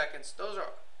 2 seconds, those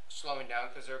are slowing down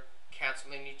because they're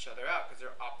canceling each other out because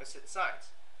they're opposite signs.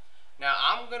 Now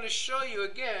I'm going to show you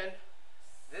again,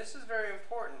 this is very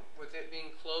important with it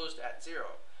being closed at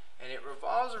 0. And it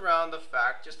revolves around the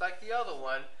fact, just like the other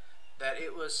one, that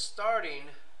it was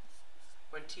starting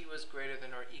when t was greater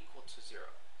than or equal to 0.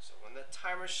 So when the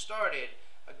timer started,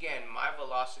 again, my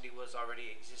velocity was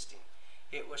already existing.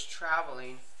 it was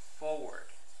traveling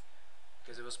forward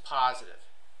because it was positive.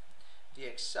 The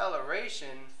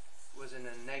acceleration was in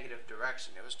a negative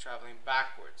direction. It was traveling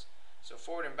backwards. So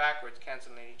forward and backwards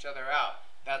canceling each other out.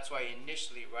 That's why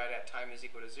initially, right at time is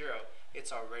equal to 0,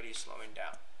 it's already slowing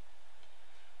down.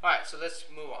 Alright, so let's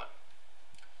move on.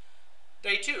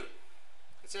 Day 2.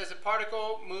 It says the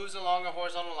particle moves along a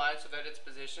horizontal line so that its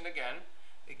position, again,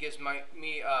 it gives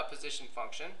me a position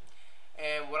function.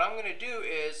 And what I'm going to do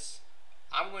is,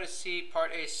 I'm going to see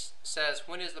part A says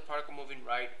when is the particle moving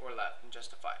right or left and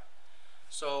justify it.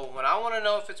 So when I want to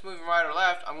know if it's moving right or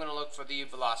left, I'm going to look for the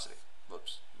velocity.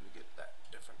 Whoops, let me get that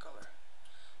different color.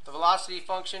 The velocity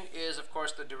function is, of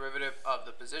course, the derivative of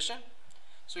the position.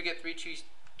 So we get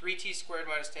 3t squared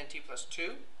minus 10t plus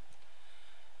 2.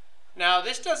 Now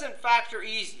this doesn't factor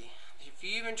easy. If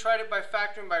you even tried it by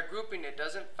factoring by grouping, it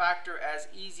doesn't factor as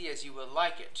easy as you would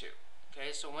like it to.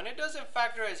 Okay, so when it doesn't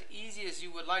factor as easy as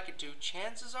you would like it to,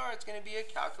 chances are it's going to be a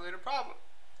calculator problem.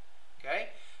 Okay,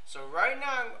 so right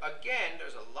now, again,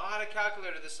 there's a lot of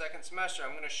calculator this second semester.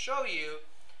 I'm going to show you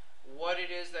what it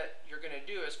is that you're going to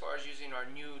do as far as using our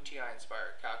new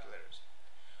TI-inspired calculators.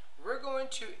 We're going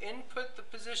to input the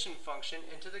position function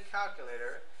into the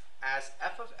calculator as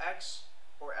f of x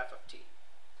or f of t.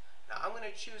 Now I'm going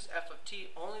to choose f of t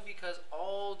only because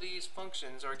all these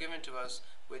functions are given to us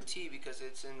with t because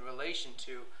it's in relation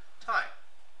to time.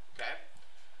 Okay?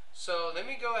 So let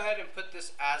me go ahead and put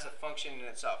this as a function in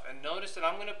itself. And notice that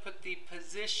I'm going to put the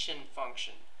position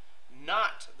function,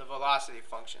 not the velocity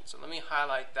function. So let me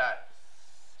highlight that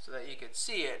so that you can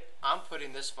see it. I'm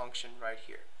putting this function right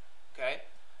here. Okay?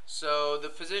 So the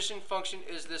position function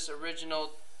is this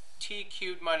original t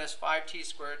cubed minus 5t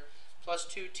squared plus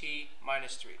 2t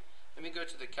minus 3. Let me go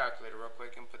to the calculator real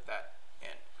quick and put that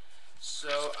in.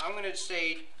 So I'm going to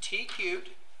say t cubed.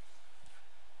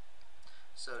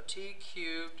 So t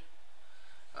cubed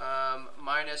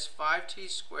minus 5t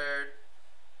squared,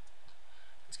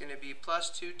 it's going to be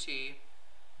plus 2t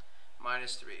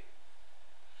minus 3.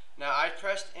 Now I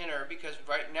pressed enter because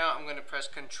right now I'm going to press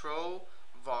control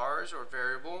vars or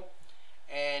variable,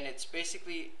 and it's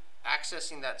basically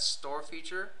accessing that store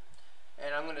feature,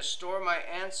 and I'm going to store my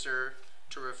answer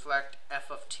to reflect f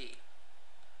of t.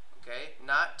 Okay,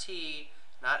 not t,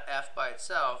 not f by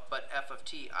itself, but f of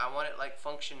t. I want it like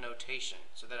function notation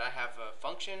so that I have a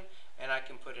function and I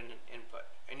can put in an input.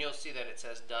 And you'll see that it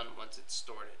says done once it's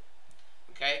stored it.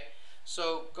 Okay,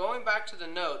 so going back to the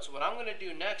notes, what I'm going to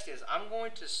do next is I'm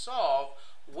going to solve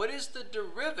what is the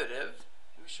derivative.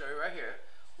 Let me show you right here.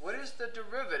 What is the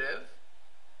derivative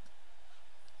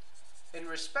in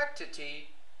respect to t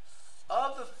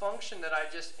of the function that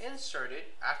I just inserted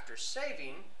after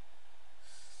saving,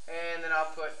 and then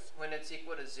I'll put when it's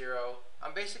equal to 0.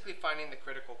 I'm basically finding the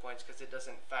critical points because it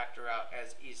doesn't factor out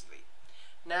as easily.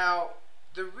 Now,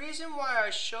 the reason why I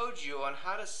showed you on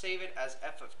how to save it as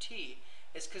f of t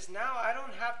is because now I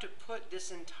don't have to put this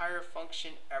entire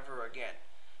function ever again.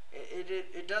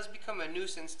 It does become a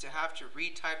nuisance to have to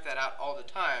retype that out all the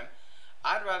time.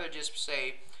 I'd rather just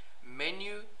say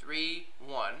menu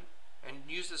 3.1 and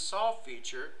use the solve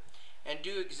feature and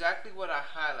do exactly what I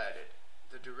highlighted,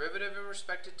 the derivative in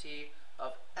respect to t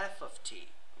of f of t.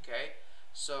 Okay,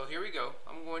 so here we go.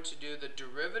 I'm going to do the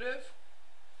derivative,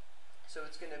 so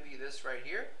it's going to be this right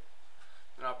here,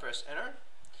 and I'll press enter.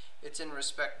 It's in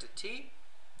respect to t.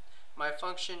 My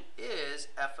function is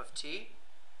f of t,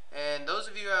 and those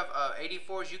of you who have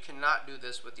 84s, you cannot do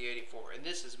this with the 84, and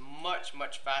this is much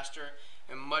faster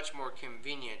and much more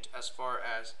convenient as far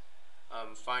as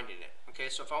finding it. Okay,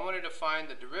 so if I wanted to find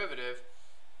the derivative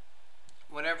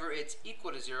whenever it's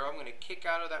equal to 0, I'm going to kick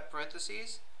out of that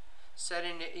parentheses,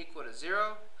 setting it equal to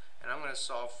 0, and I'm going to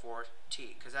solve for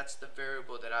t because that's the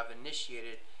variable that I've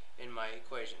initiated in my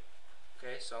equation.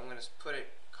 Okay, so I'm going to put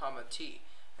it comma t,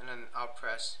 and then I'll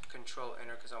press control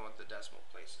enter because I want the decimal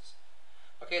places.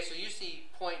 Okay, so you see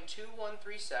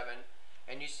 0.2137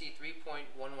 and you see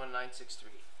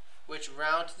 3.11963, which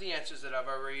round to the answers that I've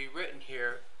already written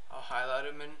here. I'll highlight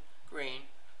them in green.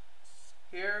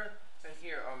 Here and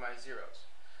here are my zeros.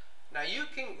 Now you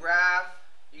can graph,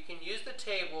 you can use the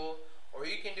table, or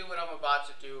you can do what I'm about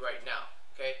to do right now.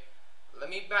 Okay, let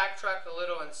me backtrack a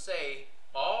little and say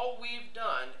all we've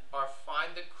done are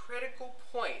find the critical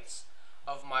points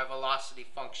of my velocity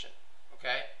function.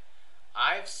 Okay,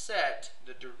 I've set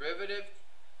the derivative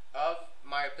of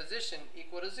my position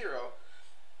equal to 0,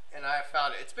 and I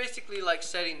found it. It's basically like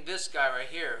setting this guy right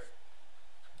here.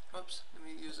 Oops, let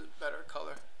me use a better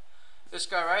color. This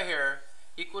guy right here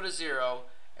equal to 0,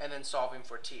 and then solving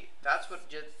for t. That's what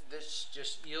this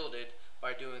just yielded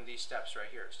by doing these steps right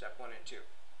here, step 1 and 2.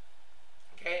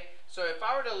 Okay, so if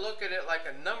I were to look at it like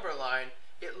a number line,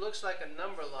 it looks like a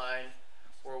number line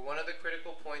where one of the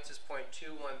critical points is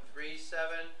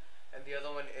 0.2137 and the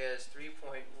other one is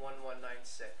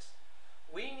 3.1196.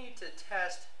 We need to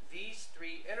test these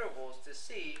three intervals to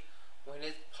see when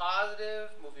it's positive,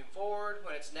 moving forward,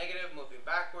 when it's negative, moving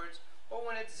backwards, or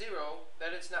when it's zero,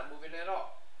 that it's not moving at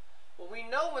all. Well, we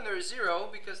know when there's zero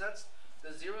because that's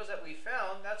the zeros that we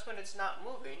found. That's when it's not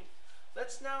moving.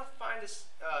 Let's now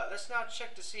let's now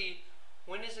check to see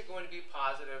when is it going to be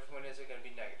positive, when is it going to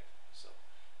be negative. So,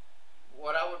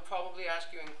 what I would probably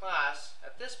ask you in class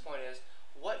at this point is,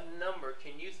 what number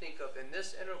can you think of in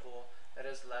this interval that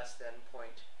is less than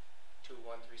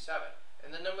 0.2137?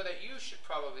 And the number that you should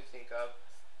probably think of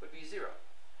would be 0.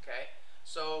 Okay?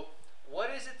 So, what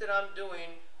is it that I'm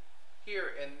doing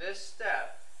here in this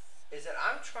step is that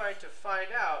I'm trying to find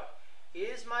out,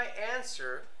 is my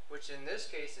answer, which in this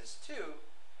case is 2,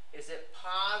 is it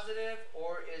positive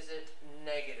or is it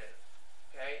negative?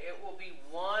 Okay? It will be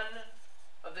one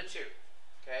of the two.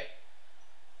 Okay?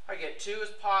 I get 2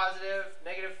 is positive,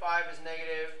 negative 5 is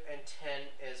negative, and 10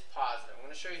 is positive. I'm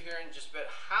going to show you here in just a bit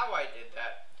how I did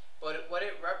that. But what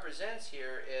it represents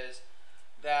here is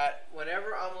that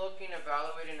whenever I'm looking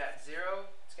evaluating at 0,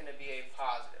 it's going to be a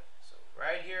positive. So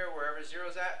right here, wherever 0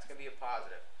 is at, it's going to be a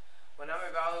positive. When I'm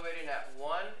evaluating at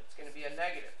 1, it's going to be a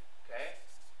negative. Okay?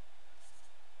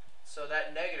 So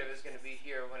that negative is going to be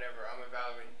here whenever I'm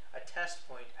evaluating a test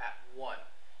point at 1.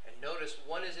 And notice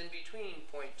 1 is in between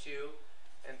 0.2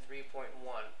 and 3.1.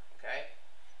 Okay?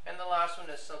 And the last one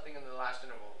is something in the last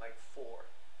interval, like 4.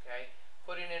 Okay?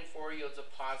 Putting in 4 yields a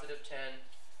positive 10.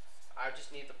 I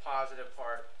just need the positive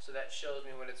part, so that shows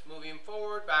me when it's moving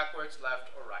forward, backwards,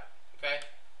 left, or right. Okay?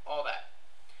 All that.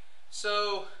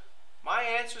 So my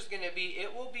answer is going to be,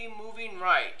 it will be moving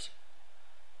right.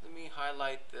 Let me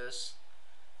highlight this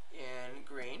in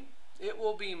green. It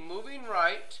will be moving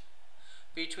right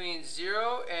between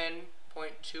 0 and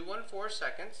 0.214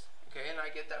 seconds. Okay, and I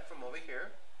get that from over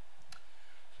here.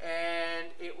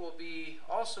 And it will be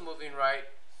also moving right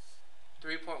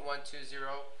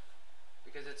 3.120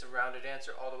 because it's a rounded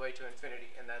answer all the way to infinity,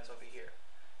 and that's over here.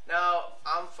 Now,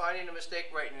 I'm finding a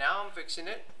mistake right now. I'm fixing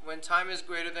it. When time is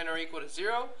greater than or equal to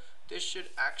 0, this should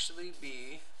actually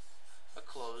be a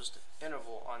closed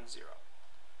interval on 0.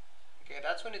 Okay,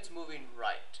 that's when it's moving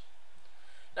right.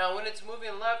 Now, when it's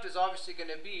moving left is obviously going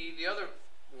to be the other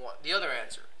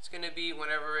answer. It's going to be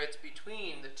whenever it's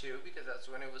between the two, because that's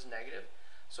when it was negative.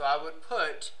 So I would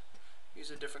use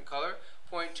a different color,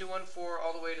 0.214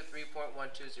 all the way to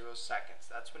 3.120 seconds.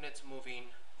 That's when it's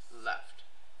moving left.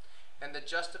 And the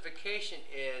justification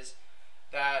is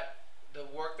that the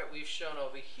work that we've shown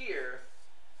over here,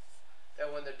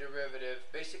 that when the derivative,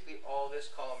 basically all this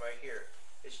column right here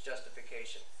is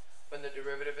justification, when the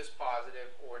derivative is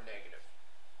positive or negative.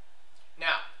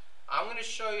 Now, I'm going to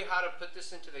show you how to put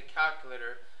this into the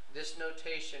calculator, this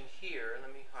notation here,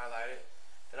 let me highlight it,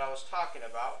 that I was talking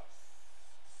about,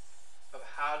 of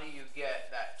how do you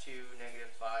get that 2,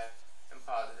 -5, and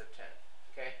positive 10.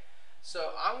 Okay,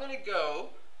 so I'm going to go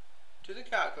to the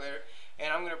calculator,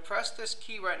 and I'm going to press this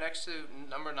key right next to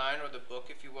number 9, or the book,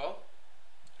 if you will,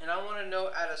 and I want to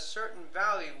know at a certain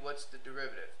value what's the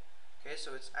derivative. Okay,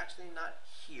 so it's actually not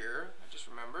here, I just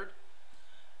remembered.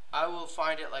 I will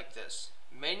find it like this.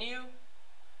 Menu,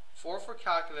 4 for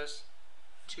calculus,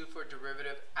 2 for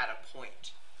derivative at a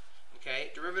point.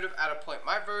 Okay, derivative at a point.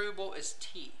 My variable is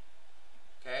t.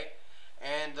 Okay,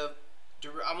 and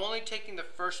I'm only taking the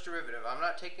first derivative. I'm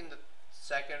not taking the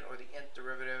second or the nth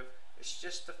derivative. It's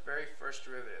just the very first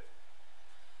derivative.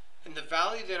 And the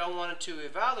value that I wanted to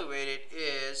evaluate it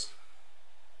is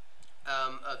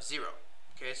of 0.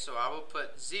 Okay, so I will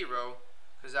put 0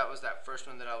 because that was that first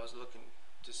one that I was looking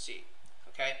to see.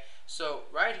 Okay, so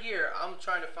right here I'm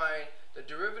trying to find the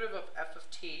derivative of f of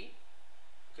t,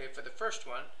 okay, for the first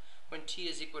one, when t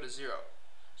is equal to 0.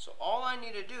 So all I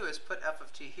need to do is put f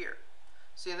of t here.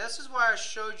 See, and this is why I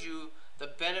showed you the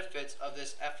benefits of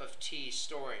this f of t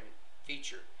storing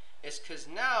feature. It's because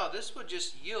now this would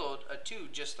just yield a 2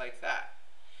 just like that.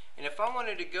 And if I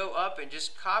wanted to go up and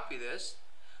just copy this,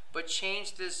 but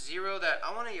change this 0 that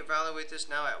I want to evaluate this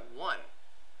now at 1,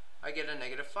 I get a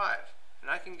 -5. And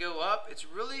I can go up. It's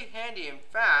really handy and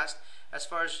fast as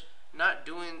far as not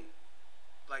doing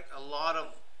like a lot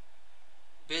of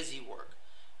busy work.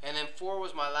 And then 4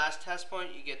 was my last test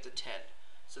point. You get the 10.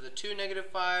 So the 2,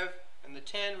 -5, and the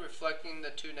 10 reflecting the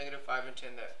 2, -5, and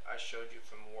 10 that I showed you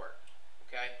from work.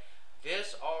 Okay,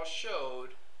 this all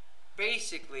showed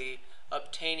basically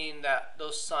obtaining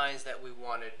those signs that we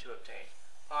wanted to obtain: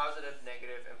 positive,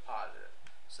 negative, and positive,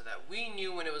 so that we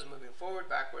knew when it was moving forward,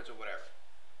 backwards, or whatever.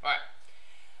 All right.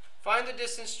 Find the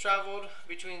distance traveled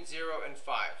between 0 and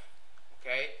 5.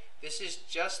 Okay, this is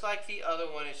just like the other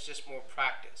one, it's just more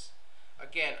practice.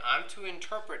 Again, I'm to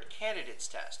interpret candidates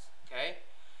test. Okay,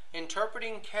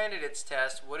 interpreting candidates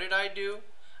test, what did I do?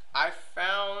 I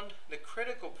found the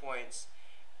critical points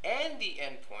and the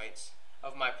endpoints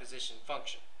of my position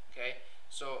function. Okay,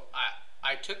 so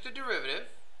I took the derivative,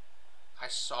 I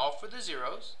solved for the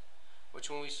zeros, which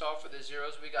when we solved for the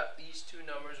zeros, we got these two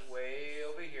numbers way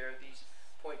over here, these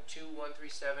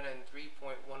 0.2137 and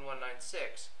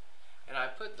 3.1196, and I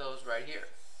put those right here.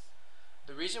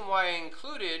 The reason why I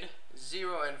included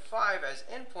 0 and 5 as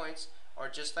endpoints are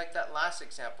just like that last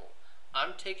example.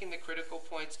 I'm taking the critical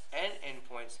points and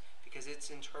endpoints because it's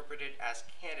interpreted as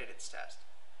candidates test.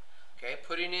 Okay,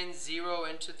 putting in 0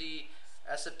 into the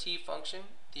S of t function,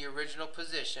 the original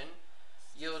position,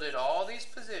 yielded all these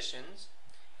positions,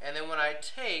 and then when I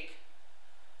take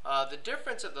the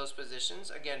difference of those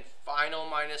positions, again, final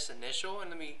minus initial, and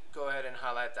let me go ahead and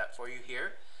highlight that for you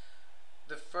here.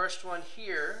 The first one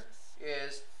here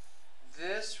is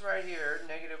this right here,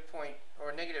 negative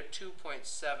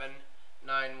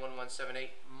 2.791178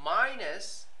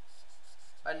 minus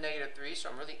a negative 3, so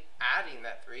I'm really adding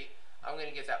that 3. I'm going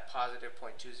to get that positive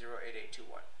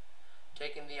 0.208821.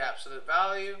 Taking the absolute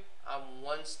value, I'm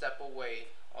one step away.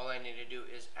 All I need to do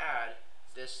is add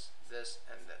this, this,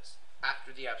 and this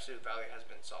after the absolute value has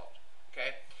been solved.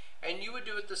 Okay? And you would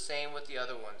do it the same with the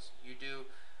other ones. You do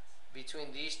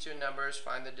between these two numbers,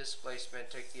 find the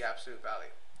displacement, take the absolute value.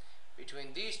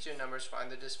 Between these two numbers, find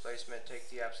the displacement, take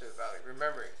the absolute value.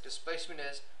 Remember, displacement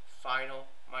is final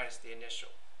minus the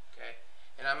initial. Okay?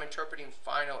 And I'm interpreting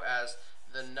final as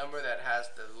the number that has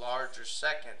the larger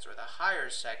seconds or the higher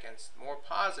seconds, more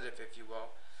positive if you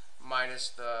will, minus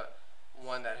the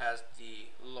one that has the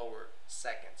lower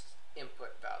seconds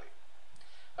input value.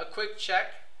 A quick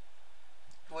check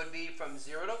would be from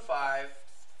 0 to 5,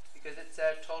 because it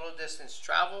said total distance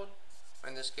traveled,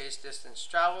 in this case distance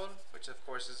traveled, which of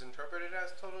course is interpreted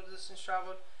as total distance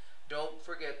traveled. Don't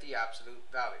forget the absolute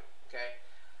value. Okay,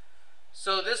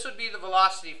 so this would be the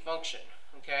velocity function.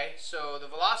 Okay, so the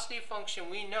velocity function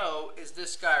we know is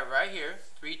this guy right here,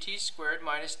 3t squared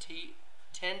minus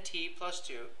 10t plus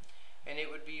 2, and it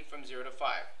would be from 0 to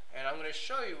 5. And I'm going to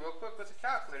show you real quick with the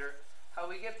calculator how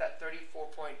we get that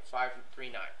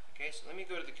 34.539. Okay, so let me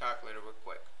go to the calculator real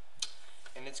quick.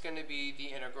 And it's going to be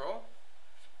the integral.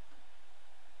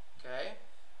 Okay,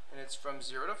 and it's from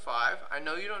 0 to 5. I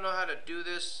know you don't know how to do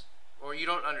this, or you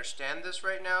don't understand this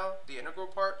right now, the integral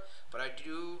part, but I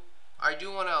do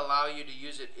want to allow you to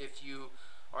use it if you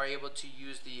are able to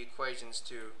use the equations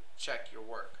to check your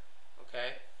work.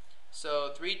 Okay,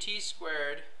 so 3t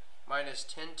squared minus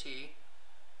 10t,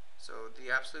 so the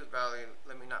absolute value,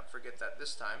 let me not forget that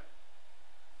this time.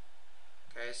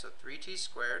 Okay, so 3t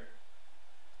squared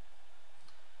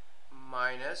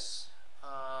minus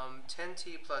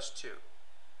 10t plus 2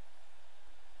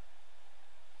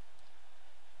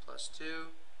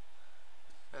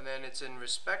 and then it's in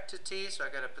respect to t, so I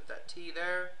got to put that t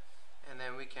there, and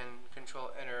then we can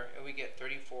control enter, and we get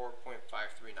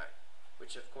 34.539,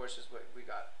 which of course is what we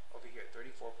got over here,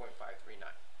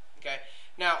 34.539. Okay,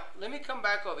 now let me come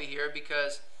back over here,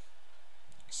 because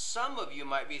some of you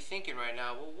might be thinking right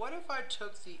now, well, what if I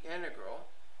took the integral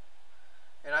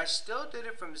and I still did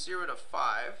it from 0 to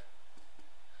 5,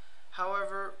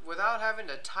 however, without having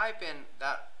to type in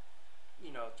that,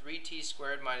 3t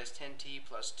squared minus 10t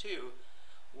plus 2,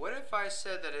 what if I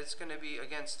said that it's going to be,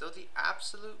 again, still the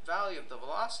absolute value of the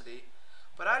velocity,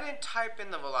 but I didn't type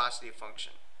in the velocity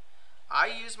function. I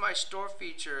used my store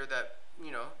feature that,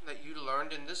 that you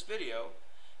learned in this video,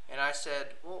 and I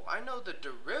said, well, I know the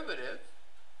derivative,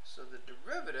 so the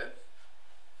derivative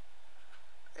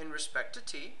in respect to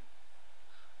t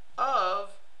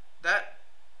of that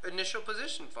initial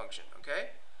position function,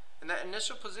 okay? And that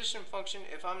initial position function,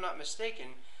 if I'm not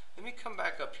mistaken, let me come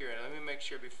back up here and let me make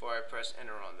sure before I press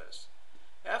enter on this.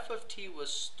 F of t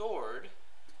was stored,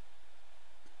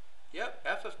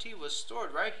 f of t was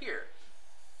stored right here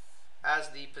as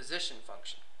the position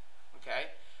function,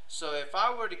 okay? So if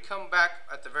I were to come back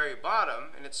at the very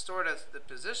bottom and it's stored as the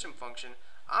position function,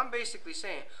 I'm basically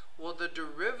saying, well, the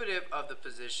derivative of the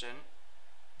position,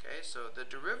 okay, so the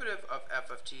derivative of f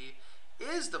of t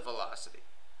is the velocity.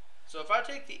 So if I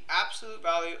take the absolute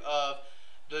value of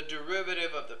the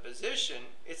derivative of the position,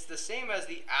 it's the same as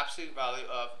the absolute value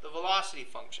of the velocity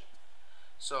function.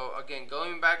 So again,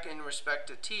 going back in respect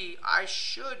to t, I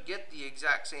should get the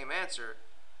exact same answer,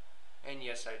 and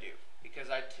yes I do, because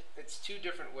it's two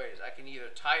different ways. I can either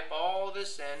type all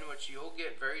this in, which you'll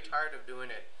get very tired of doing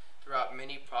it throughout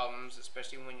many problems,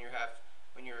 especially when you're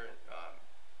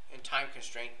in time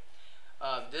constraint.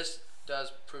 This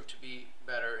does prove to be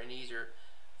better and easier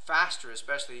faster,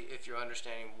 especially if you're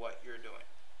understanding what you're doing.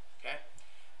 Okay?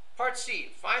 Part C,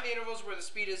 find the intervals where the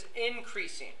speed is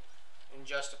increasing and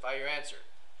justify your answer.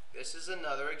 This is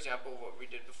another example of what we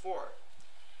did before.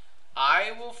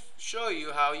 I will show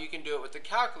you how you can do it with the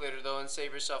calculator though and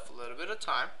save yourself a little bit of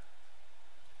time.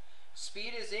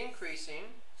 Speed is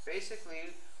increasing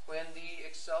basically when the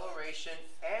acceleration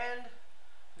and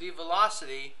the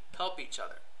velocity help each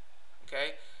other.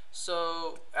 Okay?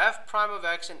 So f prime of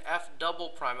x and f double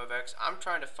prime of x, I'm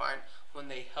trying to find when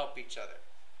they help each other.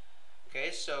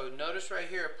 Okay, so notice right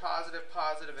here, positive,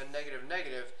 positive, and negative,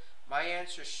 negative. My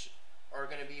answers are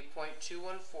going to be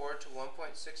 0.214 to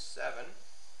 1.67.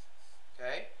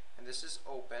 Okay, and this is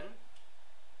open.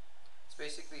 It's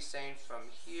basically saying from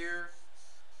here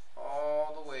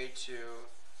all the way to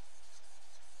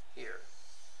here.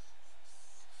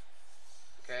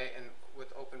 Okay, and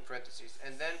with open parentheses.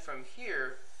 And then from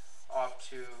here off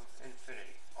to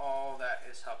infinity. All that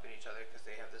is helping each other because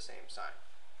they have the same sign.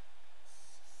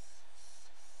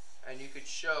 And you could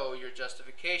show your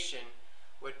justification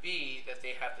would be that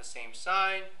they have the same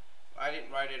sign. I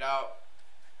didn't write it out.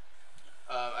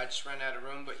 I just ran out of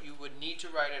room, but you would need to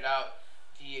write it out.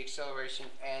 The acceleration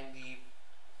and the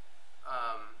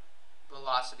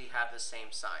velocity have the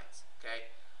same signs. Okay.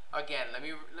 Again,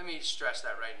 let me stress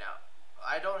that right now.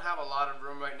 I don't have a lot of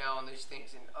room right now on these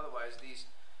things, and otherwise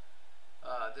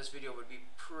this video would be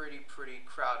pretty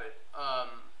crowded.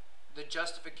 The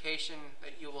justification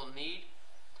that you will need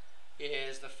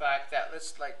is the fact that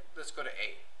let's go to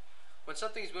A. When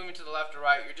something's moving to the left or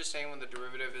right, you're just saying when the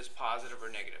derivative is positive or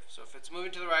negative. So if it's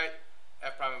moving to the right,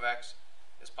 f prime of x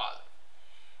is positive.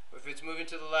 If it's moving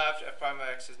to the left, f prime of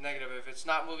x is negative. If it's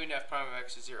not moving, f prime of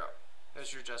x is 0.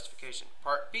 That's your justification.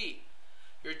 Part B,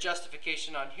 your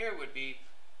justification on here would be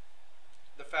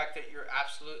the fact that you're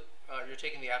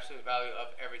taking the absolute value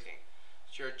of everything.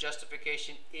 So your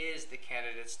justification is the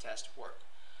candidate's test work.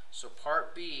 So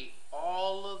part B,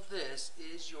 all of this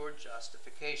is your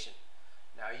justification.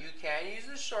 Now you can use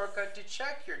the shortcut to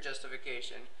check your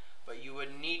justification, but you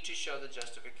would need to show the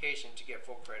justification to get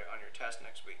full credit on your test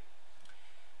next week.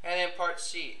 And then part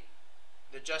C,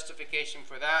 the justification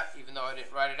for that, even though I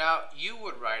didn't write it out, you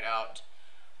would write out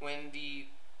when the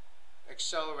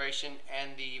acceleration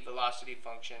and the velocity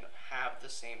function have the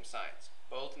same signs,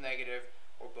 both negative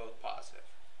or both positive.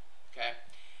 Okay?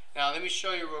 Now let me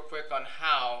show you real quick on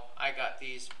how I got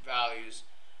these values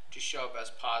to show up as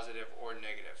positive or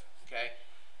negative. Okay?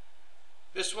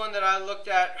 This one that I looked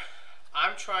at,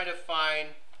 I'm trying to find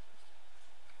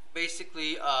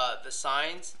basically the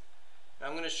signs. And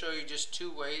I'm going to show you just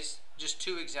two ways, just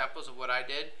two examples of what I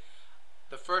did.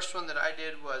 The first one that I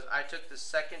did was I took the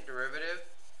second derivative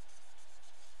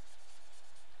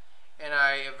and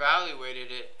I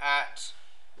evaluated it at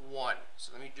 1.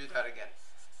 So let me do that again.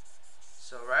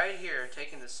 So right here,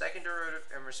 taking the second derivative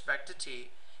in respect to t,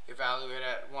 evaluate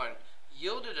at 1,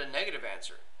 yielded a negative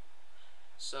answer.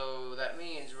 So that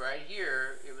means right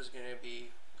here, it was going to be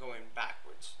going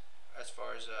backwards as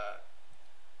far as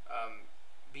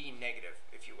being negative,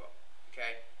 if you will.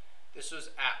 Okay, this was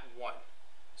at 1.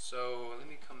 So let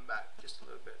me come back just a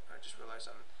little bit. I just realized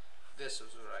this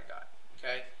was what I got.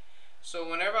 Okay, so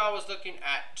whenever I was looking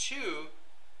at 2,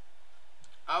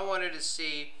 I wanted to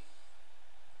see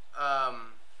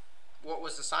what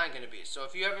was the sign going to be. So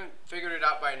if you haven't figured it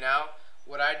out by now,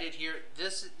 what I did here,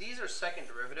 these are second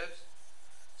derivatives.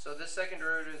 So this second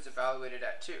derivative is evaluated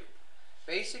at 2.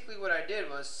 Basically what I did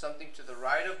was something to the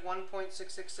right of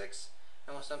 1.666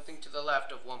 and something to the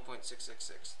left of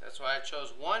 1.666. That's why I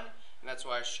chose 1, and that's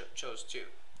why I chose 2.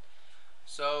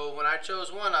 So when I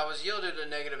chose 1, I was yielded a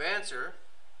negative answer.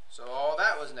 So all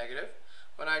that was negative.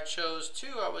 When I chose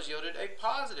 2, I was yielded a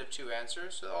positive 2 answer.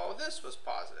 So all this was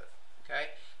positive. Okay?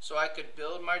 So I could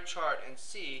build my chart and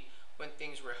see when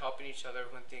things were helping each other,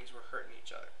 when things were hurting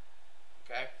each other.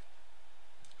 Okay?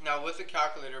 Now with the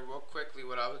calculator, real quickly,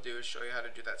 what I will do is show you how to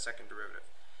do that second derivative.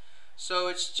 So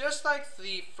it's just like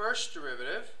the first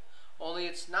derivative, only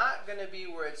it's not going to be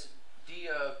where it's d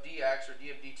of dx or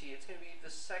d of dt. It's going to be the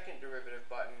second derivative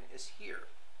button is here,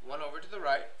 1 over to the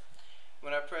right.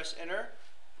 When I press enter,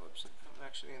 whoops, I'm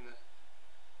actually in the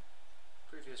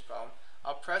previous problem.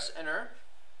 I'll press enter.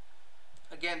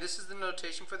 Again, this is the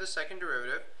notation for the second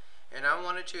derivative, and I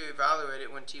wanted to evaluate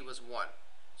it when t was 1.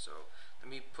 So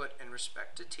let me put in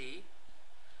respect to t.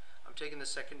 I'm taking the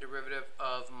second derivative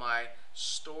of my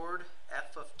stored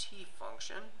f of t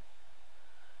function,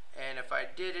 and if I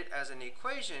did it as an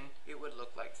equation, it would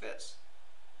look like this.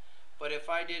 But if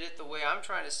I did it the way I'm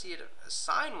trying to see it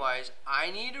sign-wise,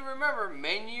 I need to remember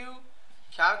menu,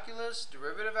 calculus,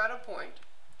 derivative at a point.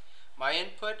 My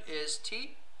input is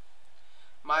t.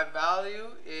 My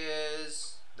value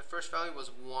is, the first value was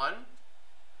 1,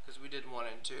 because we did 1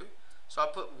 and 2. So I'll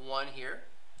put 1 here.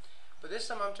 But this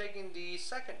time I'm taking the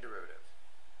second derivative.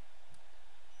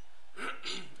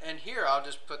 And here I'll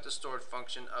just put the stored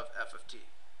function of f of t.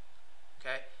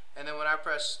 Okay? And then when I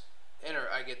press enter,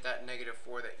 I get that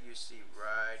 -4 that you see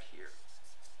right here.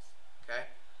 Okay?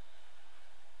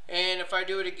 And if I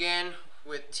do it again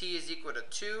with t is equal to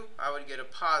 2, I would get a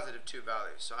positive 2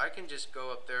 value. So I can just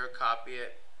go up there, copy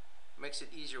it. Makes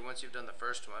it easier once you've done the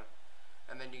first one.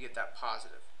 And then you get that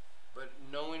positive. But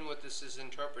knowing what this is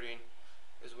interpreting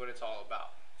is what it's all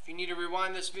about. If you need to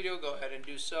rewind this video, go ahead and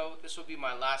do so. This will be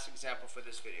my last example for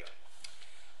this video.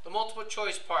 The multiple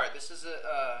choice part. This is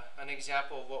an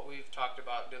example of what we've talked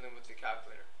about dealing with the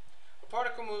calculator. A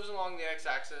particle moves along the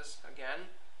x-axis. Again,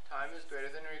 time is greater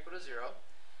than or equal to 0.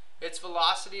 Its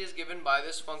velocity is given by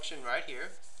this function right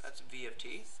here. That's v of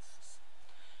t.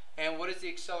 And what is the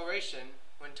acceleration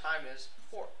when time is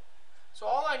 4? So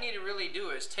all I need to really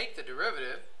do is take the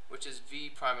derivative, which is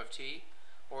v prime of t,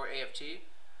 or a of t,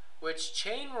 which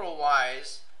chain rule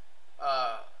wise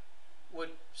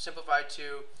would simplify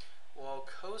to, well,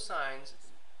 cosine's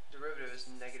derivative is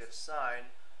negative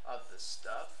sine of the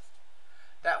stuff.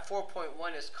 That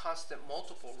 4.1 is constant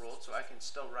multiple rule, so I can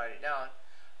still write it down.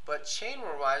 But chain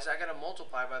rule wise, I got to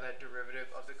multiply by that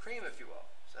derivative of the cream, if you will.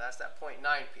 So that's that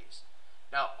 0.9 piece.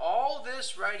 Now all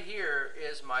this right here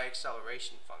is my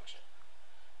acceleration function.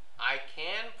 I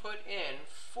can put in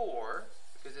 4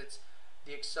 because it's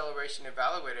the acceleration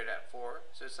evaluated at 4.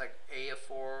 So it's like a of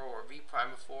 4 or v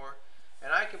prime of 4.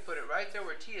 And I can put it right there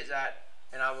where t is at,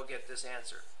 and I will get this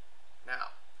answer.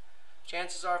 Now,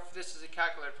 chances are if this is a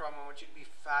calculator problem, I want you to be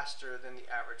faster than the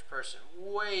average person.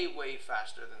 Way, way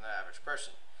faster than the average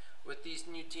person. With these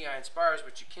new TI Inspires,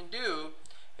 what you can do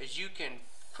is you can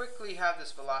quickly have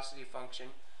this velocity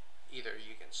function. Either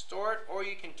you can store it or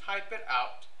you can type it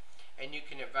out and you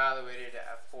can evaluate it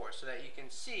at 4 so that you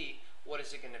can see what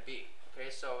is it going to be.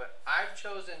 Okay, so I've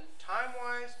chosen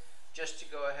time-wise just to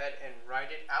go ahead and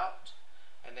write it out,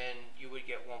 and then you would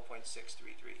get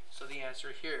 1.633. So the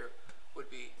answer here would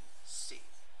be C.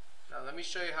 Now let me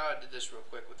show you how I did this real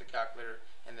quick with the calculator,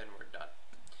 and then we're done.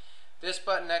 This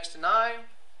button next to 9,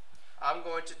 I'm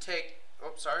going to take,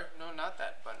 oops, sorry, no, not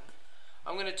that button.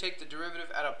 I'm going to take the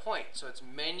derivative at a point. So it's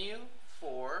menu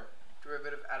for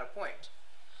derivative at a point.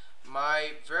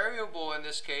 My variable in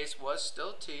this case was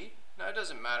still t. Now it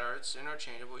doesn't matter, it's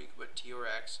interchangeable. You can put t or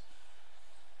x.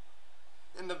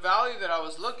 And the value that I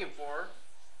was looking for,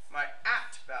 my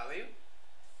at value,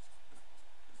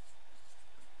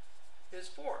 is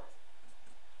 4.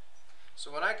 So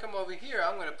when I come over here,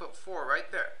 I'm going to put 4 right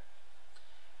there.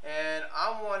 And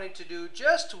I'm wanting to do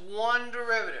just one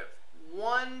derivative.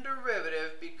 One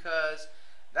derivative, because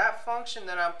that function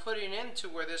that I'm putting into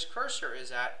where this cursor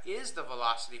is at is the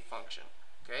velocity function.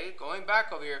 Okay, going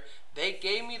back over here, they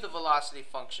gave me the velocity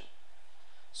function.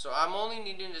 So I'm only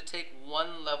needing to take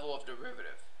one level of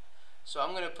derivative. So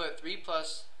I'm going to put 3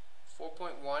 plus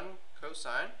 4.1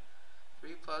 cosine,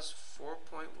 3 plus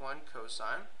 4.1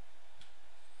 cosine,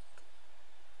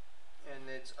 and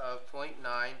it's of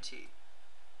 0.9t.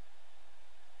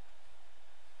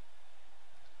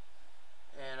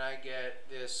 And I get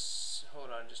this, hold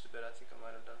on just a bit, I think I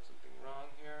might have done something wrong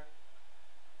here.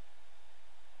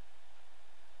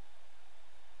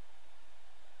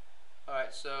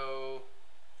 Alright, so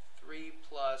 3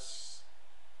 plus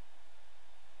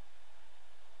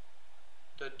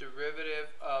the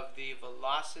derivative of the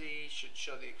velocity should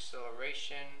show the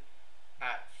acceleration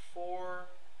at 4,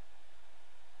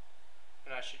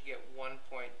 and I should get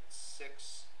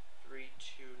 1.6329.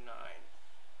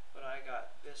 But I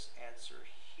got this answer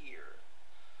here.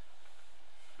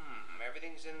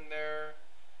 Everything's in there,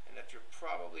 and if you're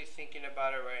probably thinking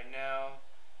about it right now,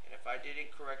 and if I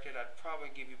didn't correct it, I'd probably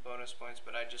give you bonus points,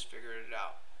 but I just figured it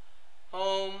out.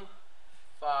 Home,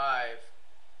 5,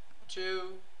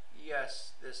 2,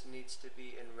 yes, this needs to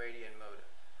be in radian mode.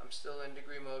 I'm still in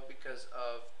degree mode because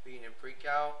of being in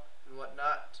pre-cal and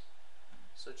whatnot.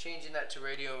 So changing that to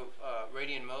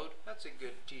radian mode, that's a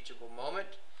good teachable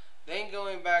moment. Then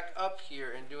going back up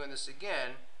here and doing this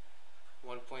again,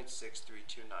 1.6329,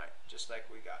 just like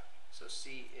we got. So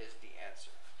C is the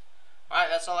answer. Alright,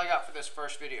 that's all I got for this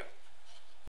first video.